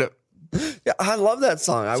 blah, blah. Yeah, I love that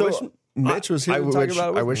song. I wish Mitch was here to talk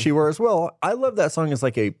about it. I wish he were as well. I love that song as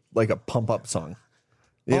like a pump up song.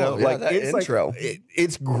 You know, like that intro. Like,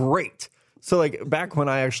 it's great. So like back when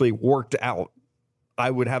I actually worked out, I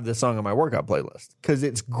would have this song on my workout playlist because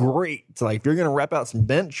it's great. It's like if you're gonna rep out some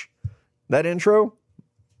bench, that intro,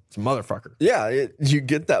 it's a motherfucker. Yeah, you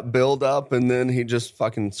get that build up, and then he just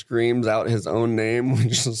fucking screams out his own name,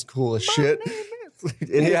 which is cool as shit. It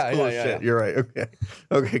is cool as shit. You're right.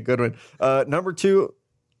 Okay, good one. Number 2,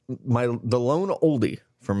 the lone oldie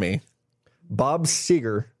for me, Bob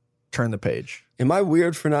Seger, Turn the Page. Am I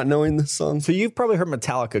weird for not knowing this song? So you've probably heard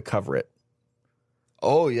Metallica cover it.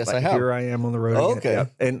 Oh, yes, like, I have. Here I am on the road. Oh, okay. Yeah.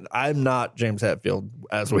 And I'm not James Hetfield,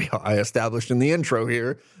 as I established in the intro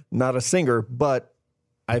here, not a singer, but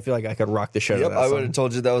I feel like I could rock the show. Yep, I would have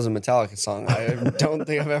told you that was a Metallica song. I don't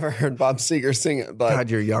think I've ever heard Bob Seger sing it. But God,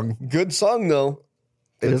 you're young. Good song, though.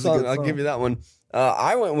 It is a good song. I'll give you that one.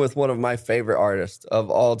 I went with one of my favorite artists of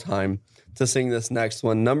all time to sing this next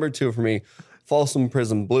one. Number 2 for me, Folsom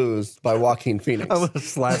Prison Blues by Joaquin Phoenix. I'm going to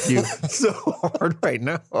slap you so hard right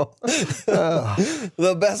now.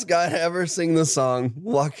 The best guy to ever sing the song,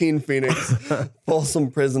 Joaquin Phoenix, Folsom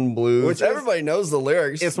Prison Blues. Which everybody knows the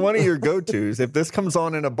lyrics. It's one of your go-tos. If this comes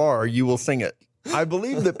on in a bar, you will sing it. I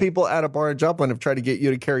believe that people at a bar in Joplin have tried to get you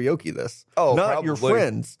to karaoke this. Oh, not probably. your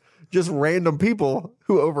friends, just random people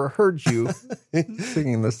who overheard you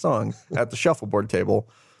singing this song at the shuffleboard table.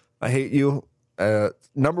 I hate you.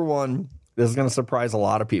 Number one, this is going to surprise a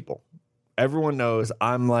lot of people. Everyone knows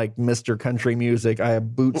I'm like Mr. Country Music. I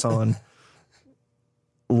have boots on.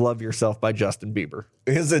 Love Yourself by Justin Bieber.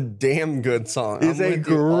 It's a damn good song. It's a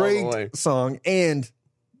great song, and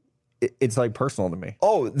it's like personal to me.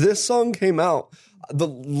 Oh, this song came out.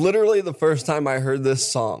 Literally the first time I heard this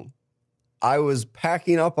song, I was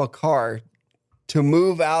packing up a car to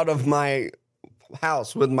move out of my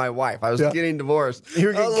house with my wife. I was getting divorced. You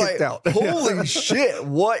were getting kicked out. Holy shit,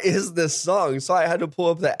 what is this song? So I had to pull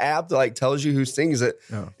up the app that like tells you who sings it.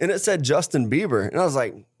 Yeah. And it said Justin Bieber. And I was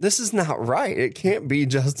like, this is not right. It can't be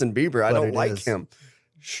Justin Bieber. I don't like him.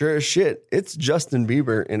 Sure as shit. It's Justin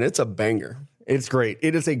Bieber and it's a banger. It's great.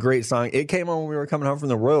 It is a great song. It came on when we were coming home from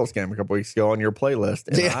the Royals game a couple weeks ago on your playlist.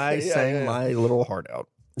 And I sang my little heart out.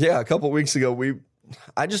 Yeah, a couple weeks ago,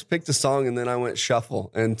 I just picked a song and then I went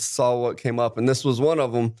shuffle and saw what came up. And this was one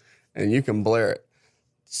of them, and you can blare it.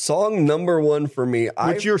 Song number one for me.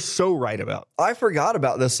 Which you're so right about. I forgot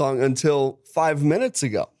about this song until 5 minutes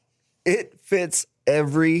ago. It fits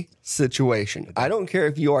every situation. I don't care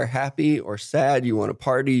if you are happy or sad, you want to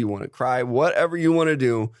party, you want to cry, whatever you want to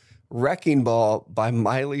do. Wrecking Ball by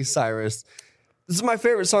Miley Cyrus. This is my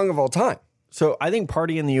favorite song of all time. So I think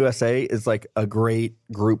Party in the USA is like a great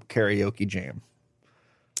group karaoke jam.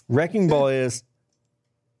 Wrecking Ball is,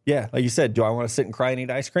 yeah, like you said, do I want to sit and cry and eat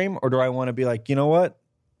ice cream? Or do I want to be like, you know what?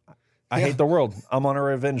 I hate the world. I'm on a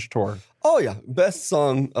revenge tour. Oh, yeah. Best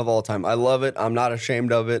song of all time. I love it. I'm not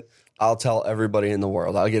ashamed of it. I'll tell everybody in the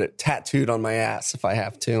world. I'll get it tattooed on my ass if I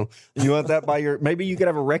have to. You want that by your, maybe you could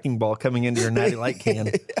have a wrecking ball coming into your Natty Light can.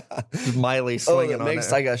 With Miley swinging on it.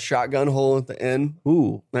 Makes like a shotgun hole at the end.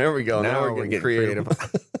 Ooh. There we go. Now we're getting creative.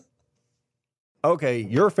 Okay,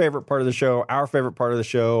 your favorite part of the show, our favorite part of the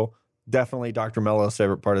show, definitely Dr. Mello's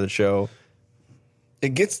favorite part of the show.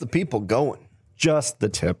 It gets the people going. Just the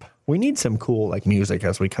tip. We need some cool like music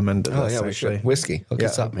as we come into this. Oh, yeah, we should. Whiskey. Hook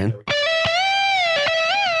us up, man.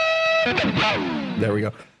 There we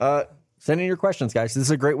go. Send in your questions, guys. This is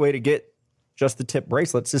a great way to get just the tip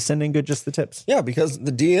bracelets. Just send in good just the tips. Yeah, because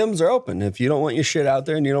the DMs are open. If you don't want your shit out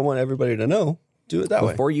there and you don't want everybody to know, do it that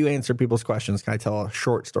way. Before you answer people's questions, can I tell a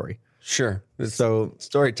short story? Sure. So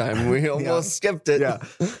story time. We almost skipped it. Yeah.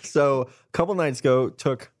 So a couple nights ago,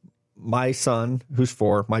 took my son, who's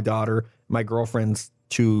 4, my daughter, my girlfriend's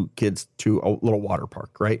 2 kids to a little water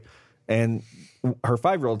park, right? And her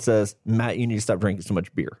 5-year-old says, Matt, you need to stop drinking so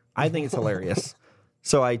much beer. I think it's hilarious.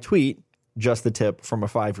 So I tweet just the tip from a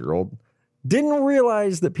 5-year-old. Didn't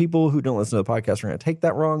realize that people who don't listen to the podcast are going to take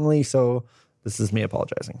that wrongly. So this is me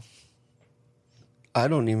apologizing. I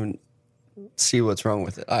don't even see what's wrong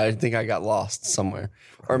with it. I think I got lost somewhere.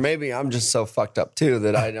 Or maybe I'm just so fucked up too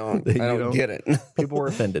that I don't get it. People were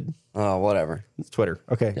offended. Oh, whatever. It's Twitter.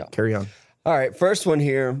 Okay, Carry on. All right, first one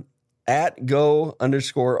here. At go_on_vault.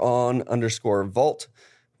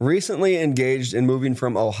 Recently engaged in moving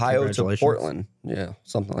from Ohio to Portland. Yeah,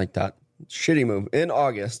 something like that. Shitty move. In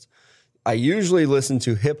August, I usually listen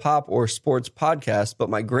to hip hop or sports podcasts, but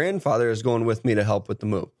my grandfather is going with me to help with the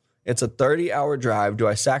move. It's a 30-hour drive. Do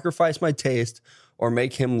I sacrifice my taste or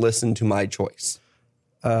make him listen to my choice?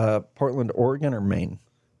 Portland, Oregon, or Maine?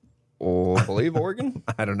 Oh, I believe Oregon?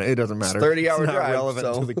 I don't know. It doesn't matter. 30-hour drive. Not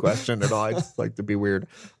relevant to the question at all. I just like to be weird.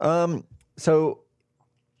 So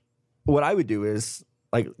what I would do is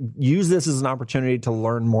like use this as an opportunity to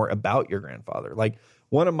learn more about your grandfather. Like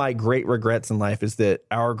one of my great regrets in life is that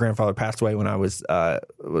our grandfather passed away when I was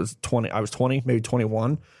 20. I was 20, maybe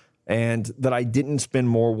 21. And that I didn't spend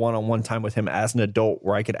more one-on-one time with him as an adult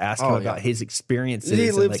where I could ask him about his experiences.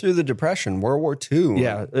 He lived through the Depression, World War II.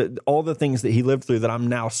 Yeah, all the things that he lived through that I'm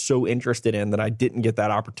now so interested in that I didn't get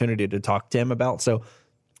that opportunity to talk to him about. So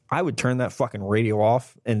I would turn that fucking radio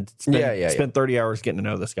off and spend 30 hours getting to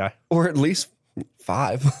know this guy. Or at least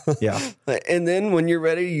 5. Yeah. And then when you're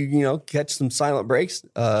ready, you catch some silent breaks,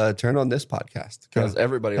 turn on this podcast because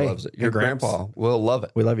everybody loves it. Your grandpa will love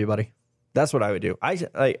it. We love you, buddy. That's what I would do.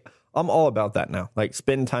 I'm all about that now. Like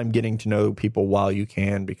spend time getting to know people while you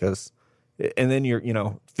can because and then you're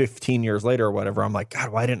 15 years later or whatever, I'm like, God,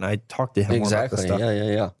 why didn't I talk to him more about this stuff?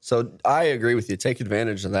 Yeah. So I agree with you. Take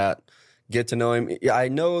advantage of that. get to know him. Yeah, I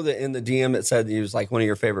know that in the DM it said he was like one of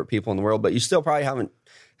your favorite people in the world, but you still probably haven't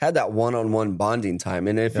had that one-on-one bonding time.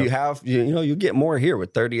 And if you have, you get more here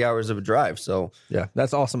with 30 hours of a drive. So yeah,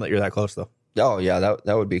 that's awesome that you're that close though. oh yeah,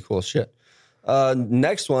 that would be cool shit.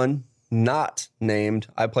 Next one, not named.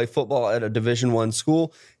 I play football at a Division I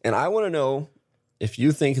school, and I want to know if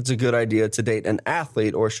you think it's a good idea to date an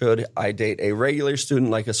athlete, or should I date a regular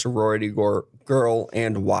student like a sorority girl,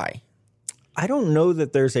 and why? I don't know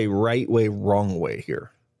that there's a right way, wrong way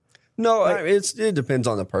here. No, it depends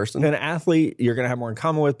on the person. An athlete, you're going to have more in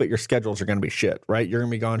common with, but your schedules are going to be shit, right? You're going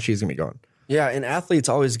to be gone. She's going to be gone. Yeah, and athletes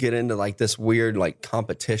always get into like this weird like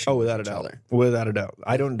competition. Oh, without a doubt. Without a doubt.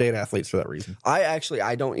 I don't date athletes for that reason.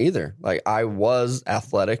 I don't either. Like I was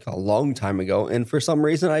athletic a long time ago, and for some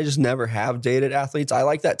reason I just never have dated athletes. I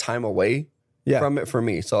like that time away from it for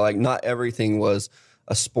me. So like not everything was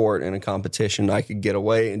a sport and a competition. I could get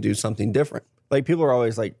away and do something different. Like people are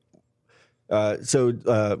always like,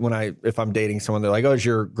 if I'm dating someone, they're like, oh, is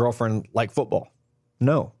your girlfriend like football?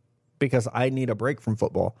 No, because I need a break from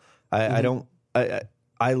football.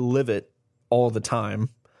 I live it all the time.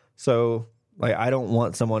 So like, I don't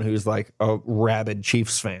want someone who's like a rabid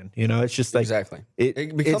Chiefs fan, it's just like, exactly.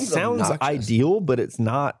 It sounds obnoxious. Ideal, but it's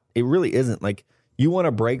not, it really isn't. Like you want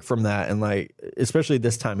to break from that. And like, especially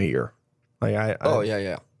this time of year, like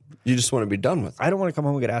yeah. You just want to be done with it. I don't want to come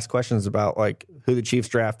home and get asked questions about like who the Chiefs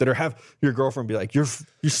drafted, or have your girlfriend be like, you're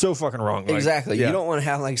so fucking wrong. Like, exactly. Yeah. You don't want to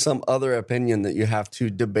have like some other opinion that you have to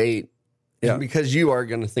debate because you are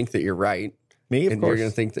going to think that you're right. Me, of and course. You're going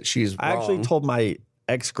to think that she's wrong. I actually told my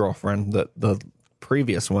ex-girlfriend, the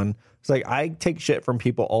previous one, it's like, I take shit from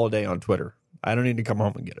people all day on Twitter. I don't need to come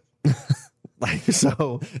home and get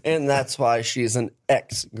it. And that's why she's an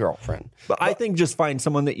ex-girlfriend. But I think just find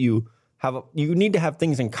someone that you need to have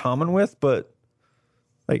things in common with, but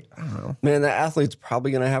like, I don't know. Man, that athlete's probably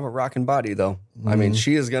going to have a rocking body, though. I mean,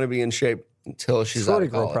 she is going to be in shape until she's out of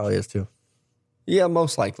college. Girl probably is, too. Yeah,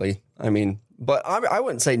 most likely. I mean, but I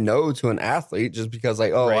wouldn't say no to an athlete just because,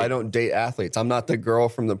 like, I don't date athletes. I'm not the girl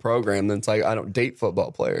from the program that's like, I don't date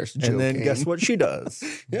football players. And then guess what she does?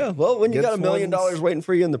 Yeah, well, when you got $1 million waiting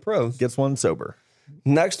for you in the pros. Gets one sober.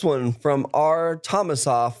 Next one from R.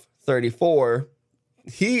 Thomasoff, 34.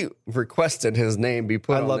 He requested his name be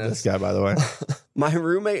put on this. I love this guy, by the way. My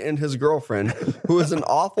roommate and his girlfriend, who is an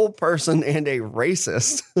awful person and a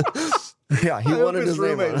racist. Yeah, he wanted his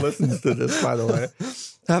roommate listens to this, by the way.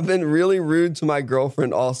 Have been really rude to my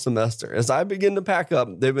girlfriend all semester. As I begin to pack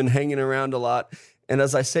up, they've been hanging around a lot. And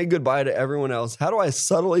as I say goodbye to everyone else, how do I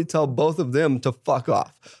subtly tell both of them to fuck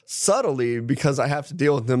off? Subtly, because I have to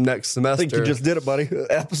deal with them next semester. I think you just did it, buddy.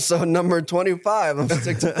 Episode number 25 of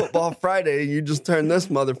Stick to Football Friday. You just turned this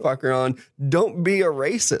motherfucker on. Don't be a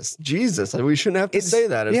racist. Jesus, we shouldn't have to say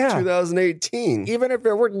that. It's 2018. Even if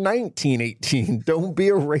it were 1918, don't be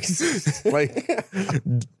a racist. Like,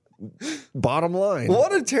 bottom line.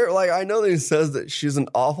 What a terrible, like, I know that he says that she's an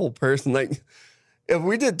awful person. Like, if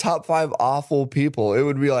we did top 5 awful people, it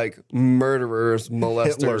would be like murderers,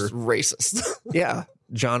 molesters, racist. Yeah.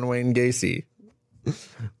 John Wayne Gacy.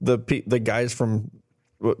 The guys from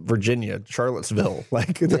Virginia, Charlottesville.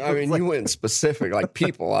 Like, I mean, you went specific, like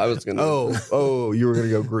people. I was going to. Oh, you were going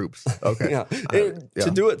to go groups. Okay. Yeah.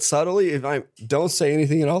 To do it subtly, if I don't say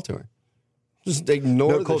anything at all to her, just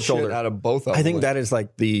ignore the shit shoulder out of both of them. I think that is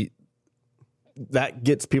like that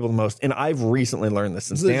gets people the most. And I've recently learned this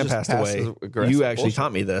since Dan passed away. You actually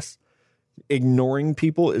taught me this. Ignoring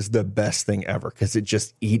people is the best thing ever because it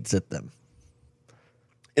just eats at them.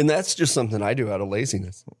 And that's just something I do out of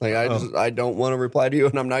laziness. Like I don't want to reply to you,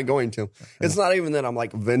 and I'm not going to. It's not even that I'm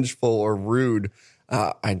like vengeful or rude.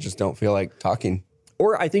 I just don't feel like talking.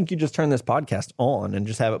 Or I think you just turn this podcast on and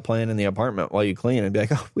just have it playing in the apartment while you clean and be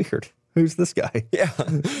like, oh, weird. Who's this guy? Yeah.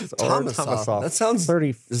 Thomasoff. That sounds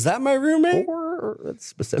 30. Is that my roommate? That's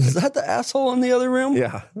specific. Is that the asshole in the other room?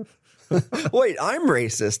 Yeah. Wait, I'm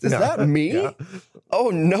racist. Is that me? Yeah. Oh,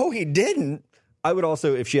 no, he didn't. I would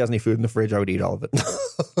also, if she has any food in the fridge, I would eat all of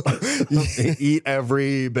it. Eat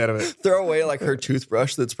every bit of it. Throw away like her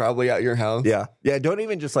toothbrush that's probably at your house. Yeah. Yeah. Don't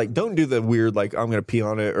even just like, don't do the weird, like, I'm going to pee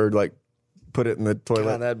on it or like put it in the toilet.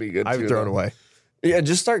 God, that'd be good. I would throw it away. Yeah,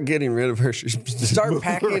 just start getting rid of her. Start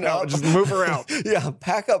packing up. Just move her out. Yeah,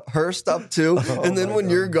 pack up her stuff too. And then when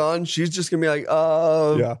you're gone, she's just going to be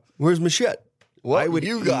like, where's my shit? What? I would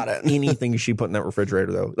you got it. Anything she put in that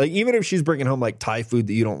refrigerator, though. Like, even if she's bringing home like Thai food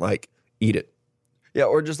that you don't like, eat it. Yeah,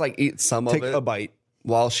 or just like eat some of it. Take a bite.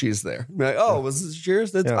 While she's there. Be like, was this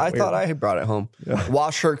yours? I thought I had brought it home. Yeah.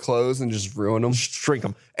 Wash her clothes and just ruin them. Shrink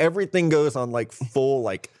them. Everything goes on like full,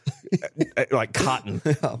 like like cotton.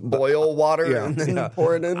 Boil water and then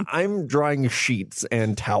pour it in. I'm drying sheets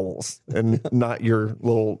and towels and not your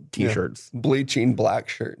little t-shirts. Bleaching black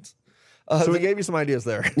shirts. So we gave you some ideas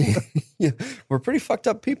there. Yeah, we're pretty fucked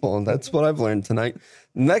up people, and that's what I've learned tonight.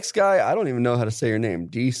 Next guy, I don't even know how to say your name.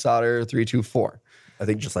 D Solder 324. I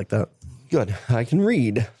think just like that. Good. I can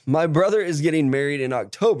read. My brother is getting married in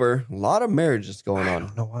October. A lot of marriages going on. I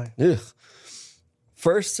don't know why. Ugh.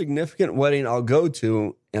 First significant wedding I'll go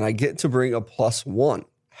to, and I get to bring a +1.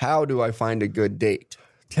 How do I find a good date?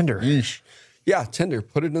 Tinder. Yeesh. Yeah, Tinder.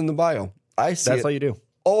 Put it in the bio. I see That's it all you do.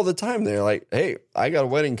 all the time. They're like, hey, I got a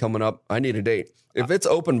wedding coming up. I need a date. If it's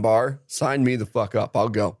open bar, sign me the fuck up. I'll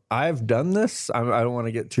go. I've done this. I don't want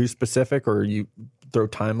to get too specific or you throw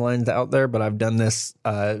timelines out there, but I've done this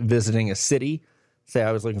visiting a city. Say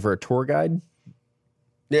I was looking for a tour guide.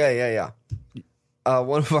 Yeah.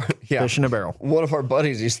 One of our Fish in a barrel. One of our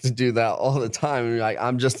buddies used to do that all the time. Like,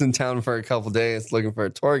 I'm just in town for a couple days looking for a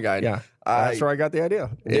tour guide. Yeah, that's where I got the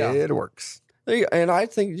idea. Yeah. It works. And I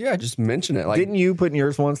think, just mention it. Like, didn't you put in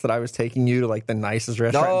yours once that I was taking you to like the nicest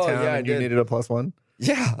restaurant in town and you needed a +1?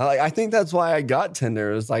 Yeah, I think that's why I got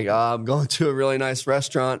Tinder. It was like, I'm going to a really nice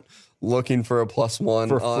restaurant looking for a +1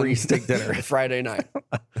 for free steak dinner Friday night.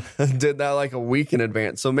 Did that like a week in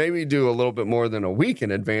advance. So maybe do a little bit more than a week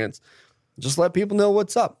in advance. Just let people know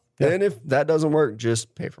what's up. Yeah. And if that doesn't work,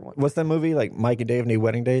 just pay for one. What's that movie? Like Mike and Dave Need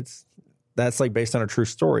Wedding Dates? That's like based on a true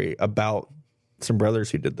story about some brothers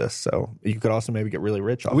who did this. So you could also maybe get really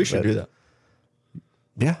rich off We of should it. do that.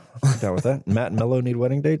 Yeah, I'm down with that. Matt and Mello need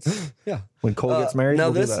wedding dates. Yeah. When Cole gets married. Now,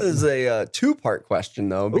 we'll this is a 2-part question,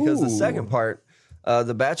 though, because the second part,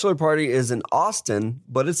 the bachelor party is in Austin,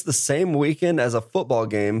 but it's the same weekend as a football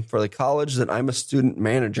game for the college that I'm a student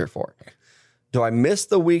manager for. Do I miss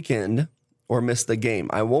the weekend or miss the game?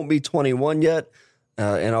 I won't be 21 yet,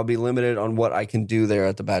 and I'll be limited on what I can do there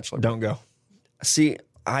at the bachelor party. Don't go. See,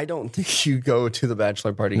 I don't think you go to the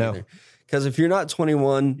bachelor party No. either. Because if you're not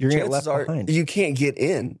 21, You're gonna get chances left are behind. you can't get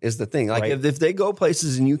in is the thing. Like Right. if they go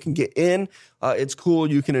places and you can get in, it's cool.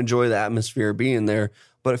 You can enjoy the atmosphere being there.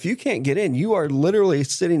 But if you can't get in, you are literally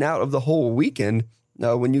sitting out of the whole weekend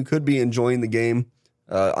when you could be enjoying the game.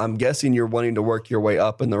 I'm guessing you're wanting to work your way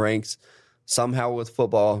up in the ranks somehow with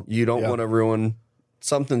football. You don't want to ruin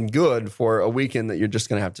something good for a weekend that you're just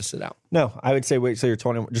going to have to sit out. No, I would say wait till you're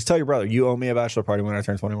 21. Just tell your brother, you owe me a bachelor party when I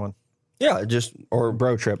turn 21. Yeah, or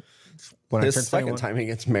Bro trip. When his I turn second 21. time he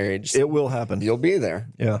gets married. It will happen. You'll be there.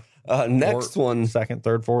 Yeah. Next one. Second,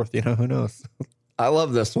 third, fourth, who knows? I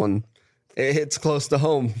love this one. It hits close to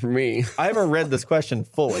home for me. I haven't read this question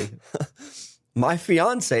fully. My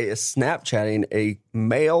fiance is Snapchatting a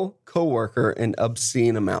male coworker an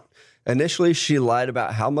obscene amount. Initially, she lied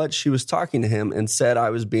about how much she was talking to him and said I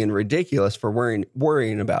was being ridiculous for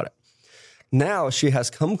worrying about it. Now she has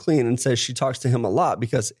come clean and says she talks to him a lot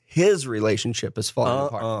because his relationship is falling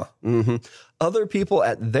apart. Other people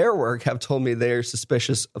at their work have told me they are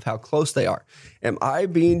suspicious of how close they are. Am I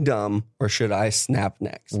being dumb or should I snap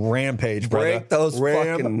next? Rampage, brother. Break those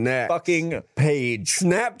fucking necks. Fucking page.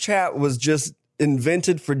 Snapchat was just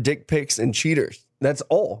invented for dick pics and cheaters. That's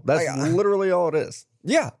all. That's literally all it is.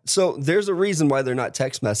 Yeah. So there's a reason why they're not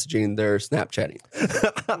text messaging, they're Snapchatting.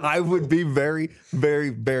 I would be very, very,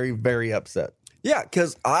 very, very upset. Yeah,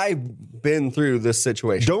 because I've been through this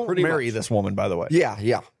situation. Don't pretty marry much. this woman, by the way.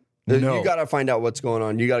 Yeah. No. You got to find out what's going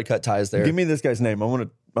on. You got to cut ties there. Give me this guy's name. I want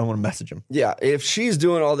to message him. Yeah, if she's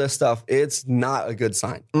doing all this stuff, it's not a good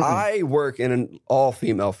sign. I work in an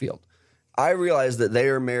all-female field. I realize that they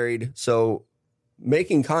are married, so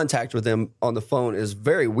making contact with them on the phone is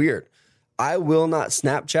very weird. I will not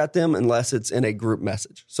Snapchat them unless it's in a group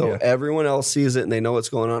message. So everyone else sees it and they know what's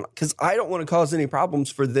going on. Because I don't want to cause any problems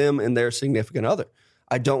for them and their significant other.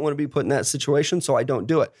 I don't want to be put in that situation, so I don't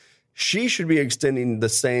do it. She should be extending the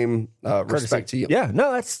same respect to you. Yeah,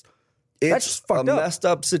 no, that's fucked a up. messed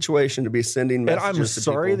up situation to be sending messages And I'm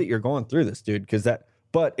sorry that you're going through this, dude,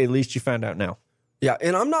 but at least you found out now. Yeah,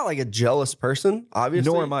 and I'm not like a jealous person,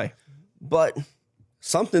 obviously. Nor am I. But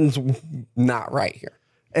something's not right here.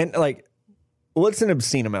 And like, what's an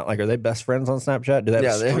obscene amount? Like, are they best friends on Snapchat? Do they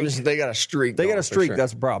have a streak? They got a streak. They got a streak. Sure.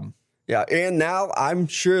 That's a problem. Yeah, and now I'm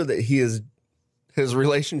sure that his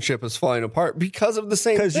relationship is falling apart because of the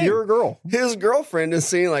same thing. Because you're a girl. His girlfriend is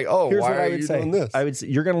saying like, "Oh, Here's why what are I would you say. doing this?" I would say,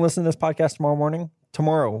 you're going to listen to this podcast tomorrow morning.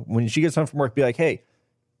 Tomorrow, when she gets home from work, be like, hey,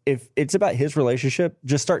 if it's about his relationship,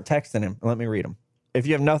 just start texting him and let me read him. If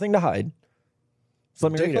you have nothing to hide, just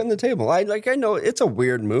let me read Dick it. on the table. I know it's a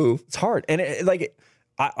weird move. It's hard. And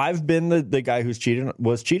I've been the guy who's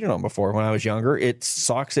was cheated on before when I was younger. It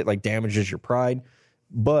sucks. It like damages your pride.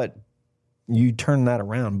 But you turn that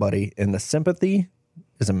around, buddy. And the sympathy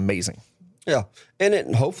is amazing. Yeah.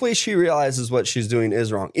 And hopefully she realizes what she's doing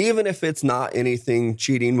is wrong, even if it's not anything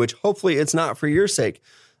cheating, which hopefully it's not for your sake.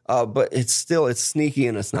 But it's sneaky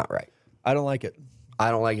and it's not right. I don't like it.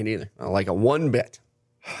 I don't like it either. I don't like it one bit.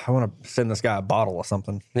 I want to send this guy a bottle of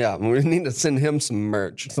something. Yeah, we need to send him some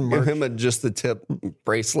merch. Give him just a tip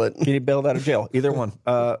bracelet. Can you bailed out of jail? Either one.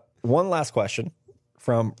 One last question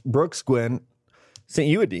from Brooks Gwynn. Sent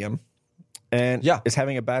you a DM and is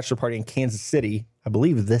having a bachelor party in Kansas City, I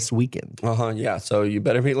believe, this weekend. Yeah, so you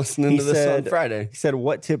better be listening to this on Friday. He said,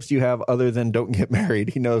 what tips do you have other than don't get married?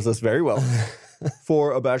 He knows us very well.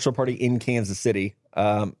 For a bachelor party in Kansas City.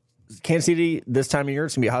 Kansas City, this time of year,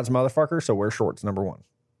 it's going to be a hot as a motherfucker, so wear shorts, number one.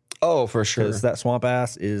 Oh, for sure. Because that swamp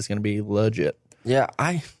ass is going to be legit. Yeah,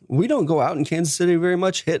 we don't go out in Kansas City very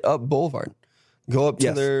much. Hit up Boulevard. Go up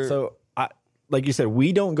to their... So, like you said,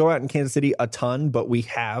 we don't go out in Kansas City a ton, but we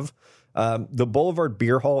have. The Boulevard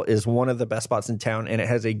Beer Hall is one of the best spots in town, and it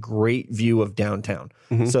has a great view of downtown.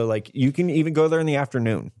 Mm-hmm. So, like, you can even go there in the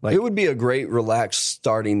afternoon. Like, it would be a great relaxed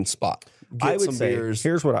starting spot. I would say, beers.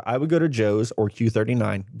 Here's what I would go to Joe's or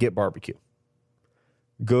Q39, get barbecue.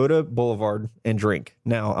 Go to Boulevard and drink.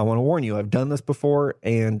 Now, I want to warn you, I've done this before,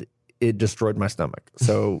 and it destroyed my stomach.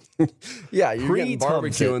 So, yeah, you're getting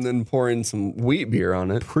barbecue and then pouring some wheat beer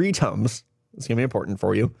on it. Pre-Tums. It's going to be important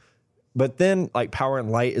for you. But then, like, Power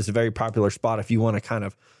and Light is a very popular spot if you want to kind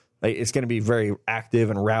of, like, it's going to be very active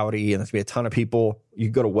and rowdy, and there's going to be a ton of people. You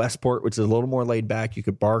could go to Westport, which is a little more laid back. You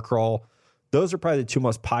could bar crawl. Those are probably the two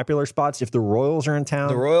most popular spots. If the Royals are in town.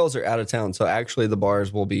 The Royals are out of town, so actually the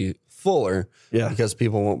bars will be fuller because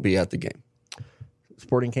people won't be at the game.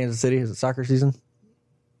 Sporting Kansas City, is it soccer season?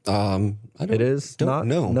 Don't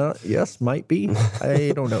know. Yes, might be.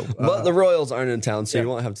 I don't know. But the Royals aren't in town, so you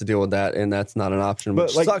won't have to deal with that, and that's not an option,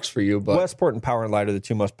 which sucks for you. But Westport and Power and Light are the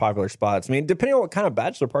two most popular spots. I mean, depending on what kind of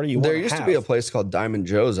bachelor party you want to have. There used to be a place called Diamond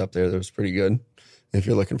Joe's up there that was pretty good. If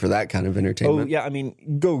you're looking for that kind of entertainment. Oh, yeah. I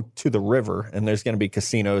mean, go to the river, and there's going to be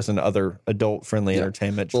casinos and other adult-friendly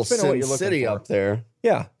entertainment. Just depending on what you're looking City for. Up there.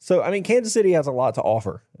 Yeah. So, I mean, Kansas City has a lot to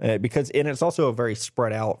offer and it's also a very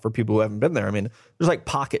spread out for people who haven't been there. I mean, there's like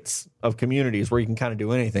pockets of communities where you can kind of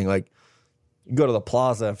do anything. Like, you go to the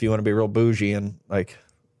Plaza if you want to be real bougie and like.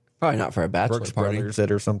 Probably not for a bachelor Brooks party. Brothers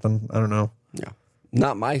it or something. I don't know. Yeah.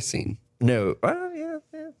 Not my scene. No.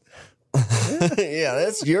 Yeah,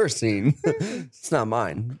 that's your scene. It's not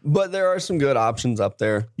mine. But there are some good options up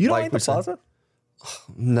there. You don't like the Plaza?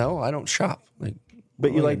 No, I don't shop.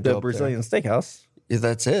 But you like the Brazilian steakhouse. Yeah,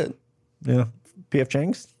 that's it. Yeah. P.F.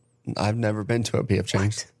 Chang's? I've never been to a P.F.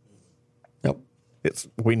 Chang's. Yep.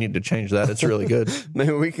 We need to change that. It's really good.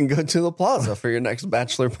 Maybe we can go to the Plaza for your next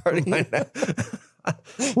bachelor party.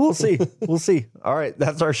 We'll see. We'll see. All right.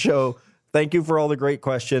 That's our show. Thank you for all the great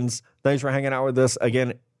questions. Thanks for hanging out with us.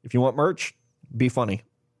 Again, if you want merch, be funny.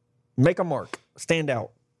 Make a mark. Stand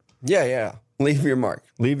out. Yeah. Leave your mark.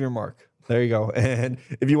 Leave your mark. There you go. And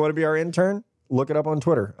if you want to be our intern, look it up on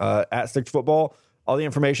Twitter, at Sticks Football. All the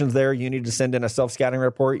information's there. You need to send in a self-scouting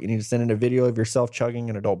report. You need to send in a video of yourself chugging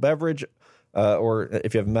an adult beverage. Or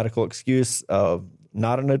if you have a medical excuse of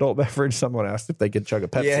not an adult beverage, someone asked if they could chug a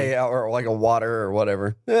Pepsi. Yeah, or like a water or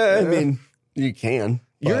whatever. I mean, you can.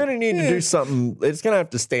 You're going to need to do something. It's going to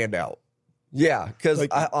have to stand out. Yeah, because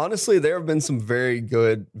honestly, there have been some very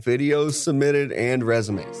good videos submitted and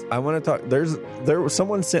resumes. I want to talk. There was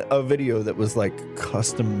someone sent a video that was like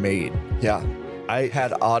custom made. Yeah, I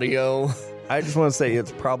had audio. I just want to say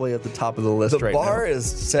it's probably at the top of the list right now. The bar is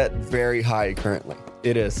set very high currently.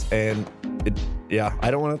 It is, and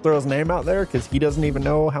I don't want to throw his name out there because he doesn't even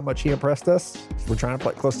know how much he impressed us. We're trying to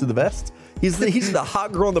play close to the vest. He's the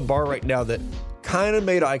hot girl in the bar right now that kind of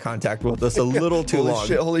made eye contact with us a little too long.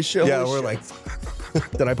 Holy shit. Yeah, we're like,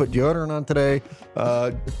 did I put deodorant on today?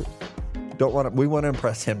 We want to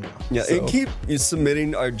impress him now. Yeah, and keep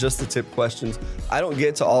submitting our Just the Tip questions. I don't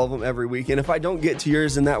get to all of them every week, and if I don't get to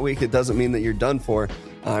yours in that week, it doesn't mean that you're done for.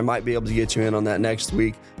 I might be able to get you in on that next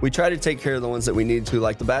week. We try to take care of the ones that we need to,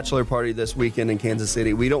 like the bachelor party this weekend in Kansas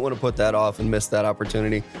City. We don't want to put that off and miss that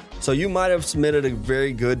opportunity. So you might have submitted a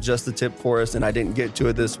very good Just the Tip for us, and I didn't get to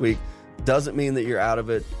it this week. Doesn't mean that you're out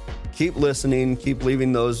of it. Keep listening. Keep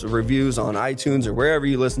leaving those reviews on iTunes or wherever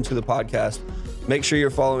you listen to the podcast. Make sure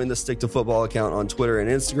you're following the Stick to Football account on Twitter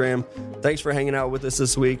and Instagram. Thanks for hanging out with us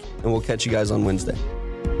this week, and we'll catch you guys on Wednesday.